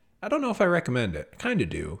 but I don't know if I recommend it. I kind of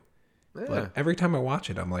do. Yeah. But every time I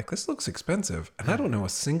watch it, I'm like, this looks expensive. And I don't know a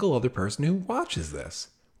single other person who watches this.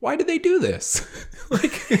 Why did they do this?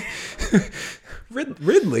 Like,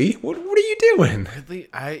 Ridley, what are you doing? Ridley,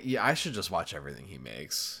 I should just watch everything he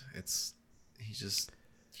makes. He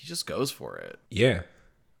just goes for it. Yeah.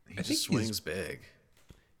 He just swings big.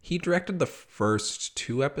 He directed the first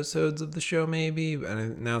 2 episodes of the show, maybe,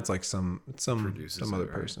 and now it's like some Produces other it,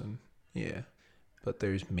 right? person. Yeah, but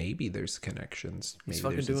there's connections. Maybe He's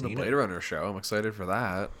fucking there's doing a Blade Runner show. I'm excited for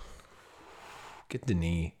that. Get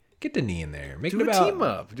Denis in there. Make Do it a about team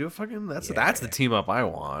up. Do a fucking that's the team up I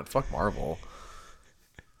want. Fuck Marvel.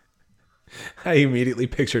 I immediately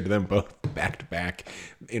pictured them both back to back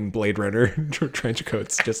in Blade Runner trench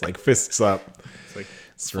coats, just like fists up. It's like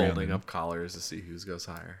Surrounding. folding up collars to see who goes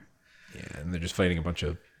higher. Yeah, and they're just fighting a bunch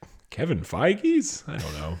of Kevin Feige's. I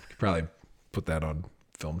don't know. Could probably put that on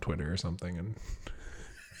film Twitter or something, and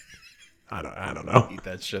I don't know. Eat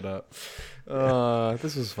that shit up.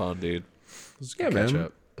 This was fun, dude. This was Yeah, good catch man.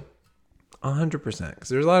 up. 100%. Because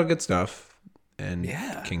there's a lot of good stuff, and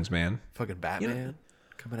Yeah. Kingsman. Fucking Batman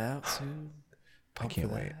coming out soon. I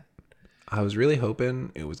can't wait. I was really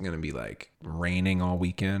hoping it was going to be like raining all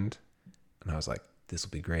weekend. And I was like, this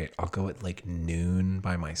will be great. I'll go at like noon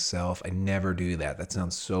by myself. I never do that. That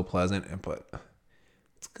sounds so pleasant. But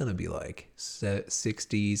it's going to be like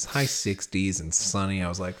 60s, high 60s and sunny. I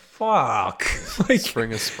was like, fuck. Like,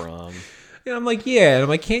 Spring is sprung. and I'm like, yeah. And I'm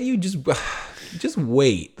like, can't you just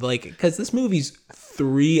wait? Like, because this movie's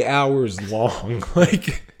 3 hours long.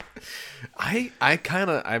 Like,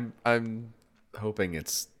 I'm hoping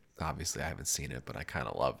it's obviously I haven't seen it, but I kind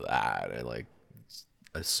of love that. I like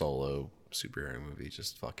a solo superhero movie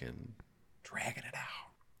just fucking dragging it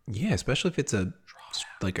out. yeah, especially if it's a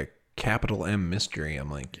capital M mystery. I'm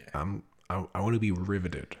like, I want to be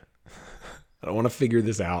riveted. I don't want to figure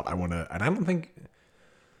this out. I want to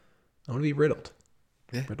be riddled.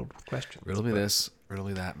 Yeah. Riddled with questions. Riddle me this, riddle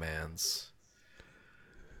me that, man's.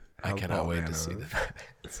 I cannot wait to see that.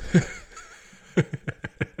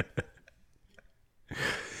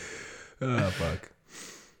 Oh fuck.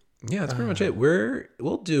 Yeah, that's pretty much it.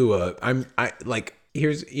 We'll do I'm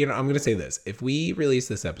gonna say this. If we release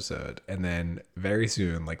this episode and then very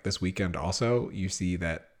soon, like this weekend also, you see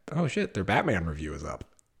that, oh shit, their Batman review is up.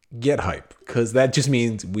 Get hype. Cause that just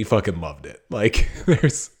means we fucking loved it. Like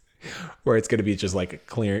there's where it's gonna be just like a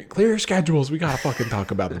clear schedules. We gotta fucking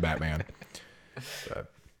talk about the Batman.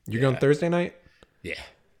 You're going Thursday night? Yeah.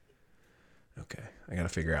 Okay. I gotta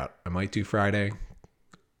figure out. I might do Friday.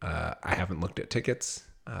 I haven't looked at tickets.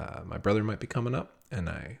 My brother might be coming up, and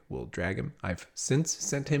I will drag him. I've since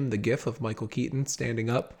sent him the gif of Michael Keaton standing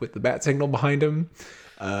up with the bat signal behind him.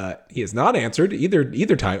 He has not answered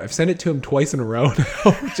either time. I've sent it to him twice in a row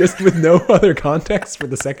now, just with no other context for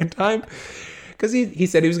the second time. Because he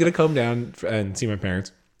said he was going to come down and see my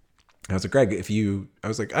parents. I was like, Greg, I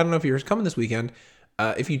don't know if you're coming this weekend.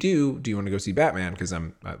 If you do you want to go see Batman? Because I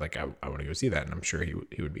want to go see that, and I'm sure he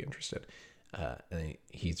would be interested. And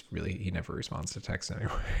he never responds to text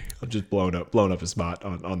anyway. I'm just blown up his spot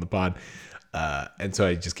on the pod. And so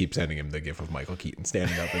I just keep sending him the gif of Michael Keaton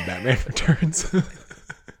standing up in Batman Returns.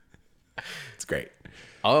 It's great.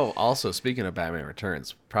 Oh, also speaking of Batman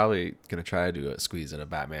Returns, probably gonna try to squeeze in a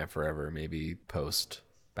Batman Forever, maybe post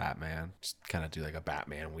Batman. Just kind of do like a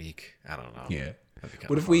Batman week. I don't know. Yeah. That'd be kinda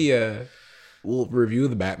What if fun. we'll review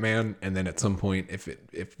the Batman, and then at some point,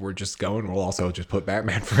 if we're just going, we'll also just put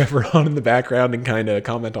Batman Forever on in the background and kind of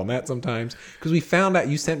comment on that sometimes. Because we found out,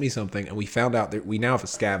 you sent me something, and we found out that we now have a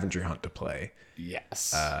scavenger hunt to play.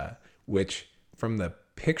 Yes. Which from the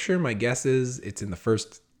picture, my guess is it's in the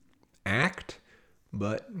first act,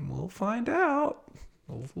 but we'll find out.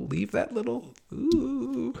 We'll leave that little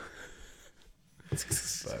ooh. But,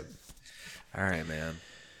 All right, man.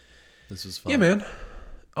 This was fun. yeah, man.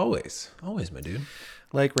 Always, my dude.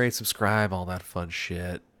 Like, rate, subscribe, all that fun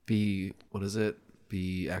shit. Be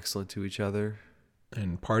excellent to each other.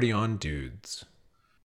 And party on, dudes.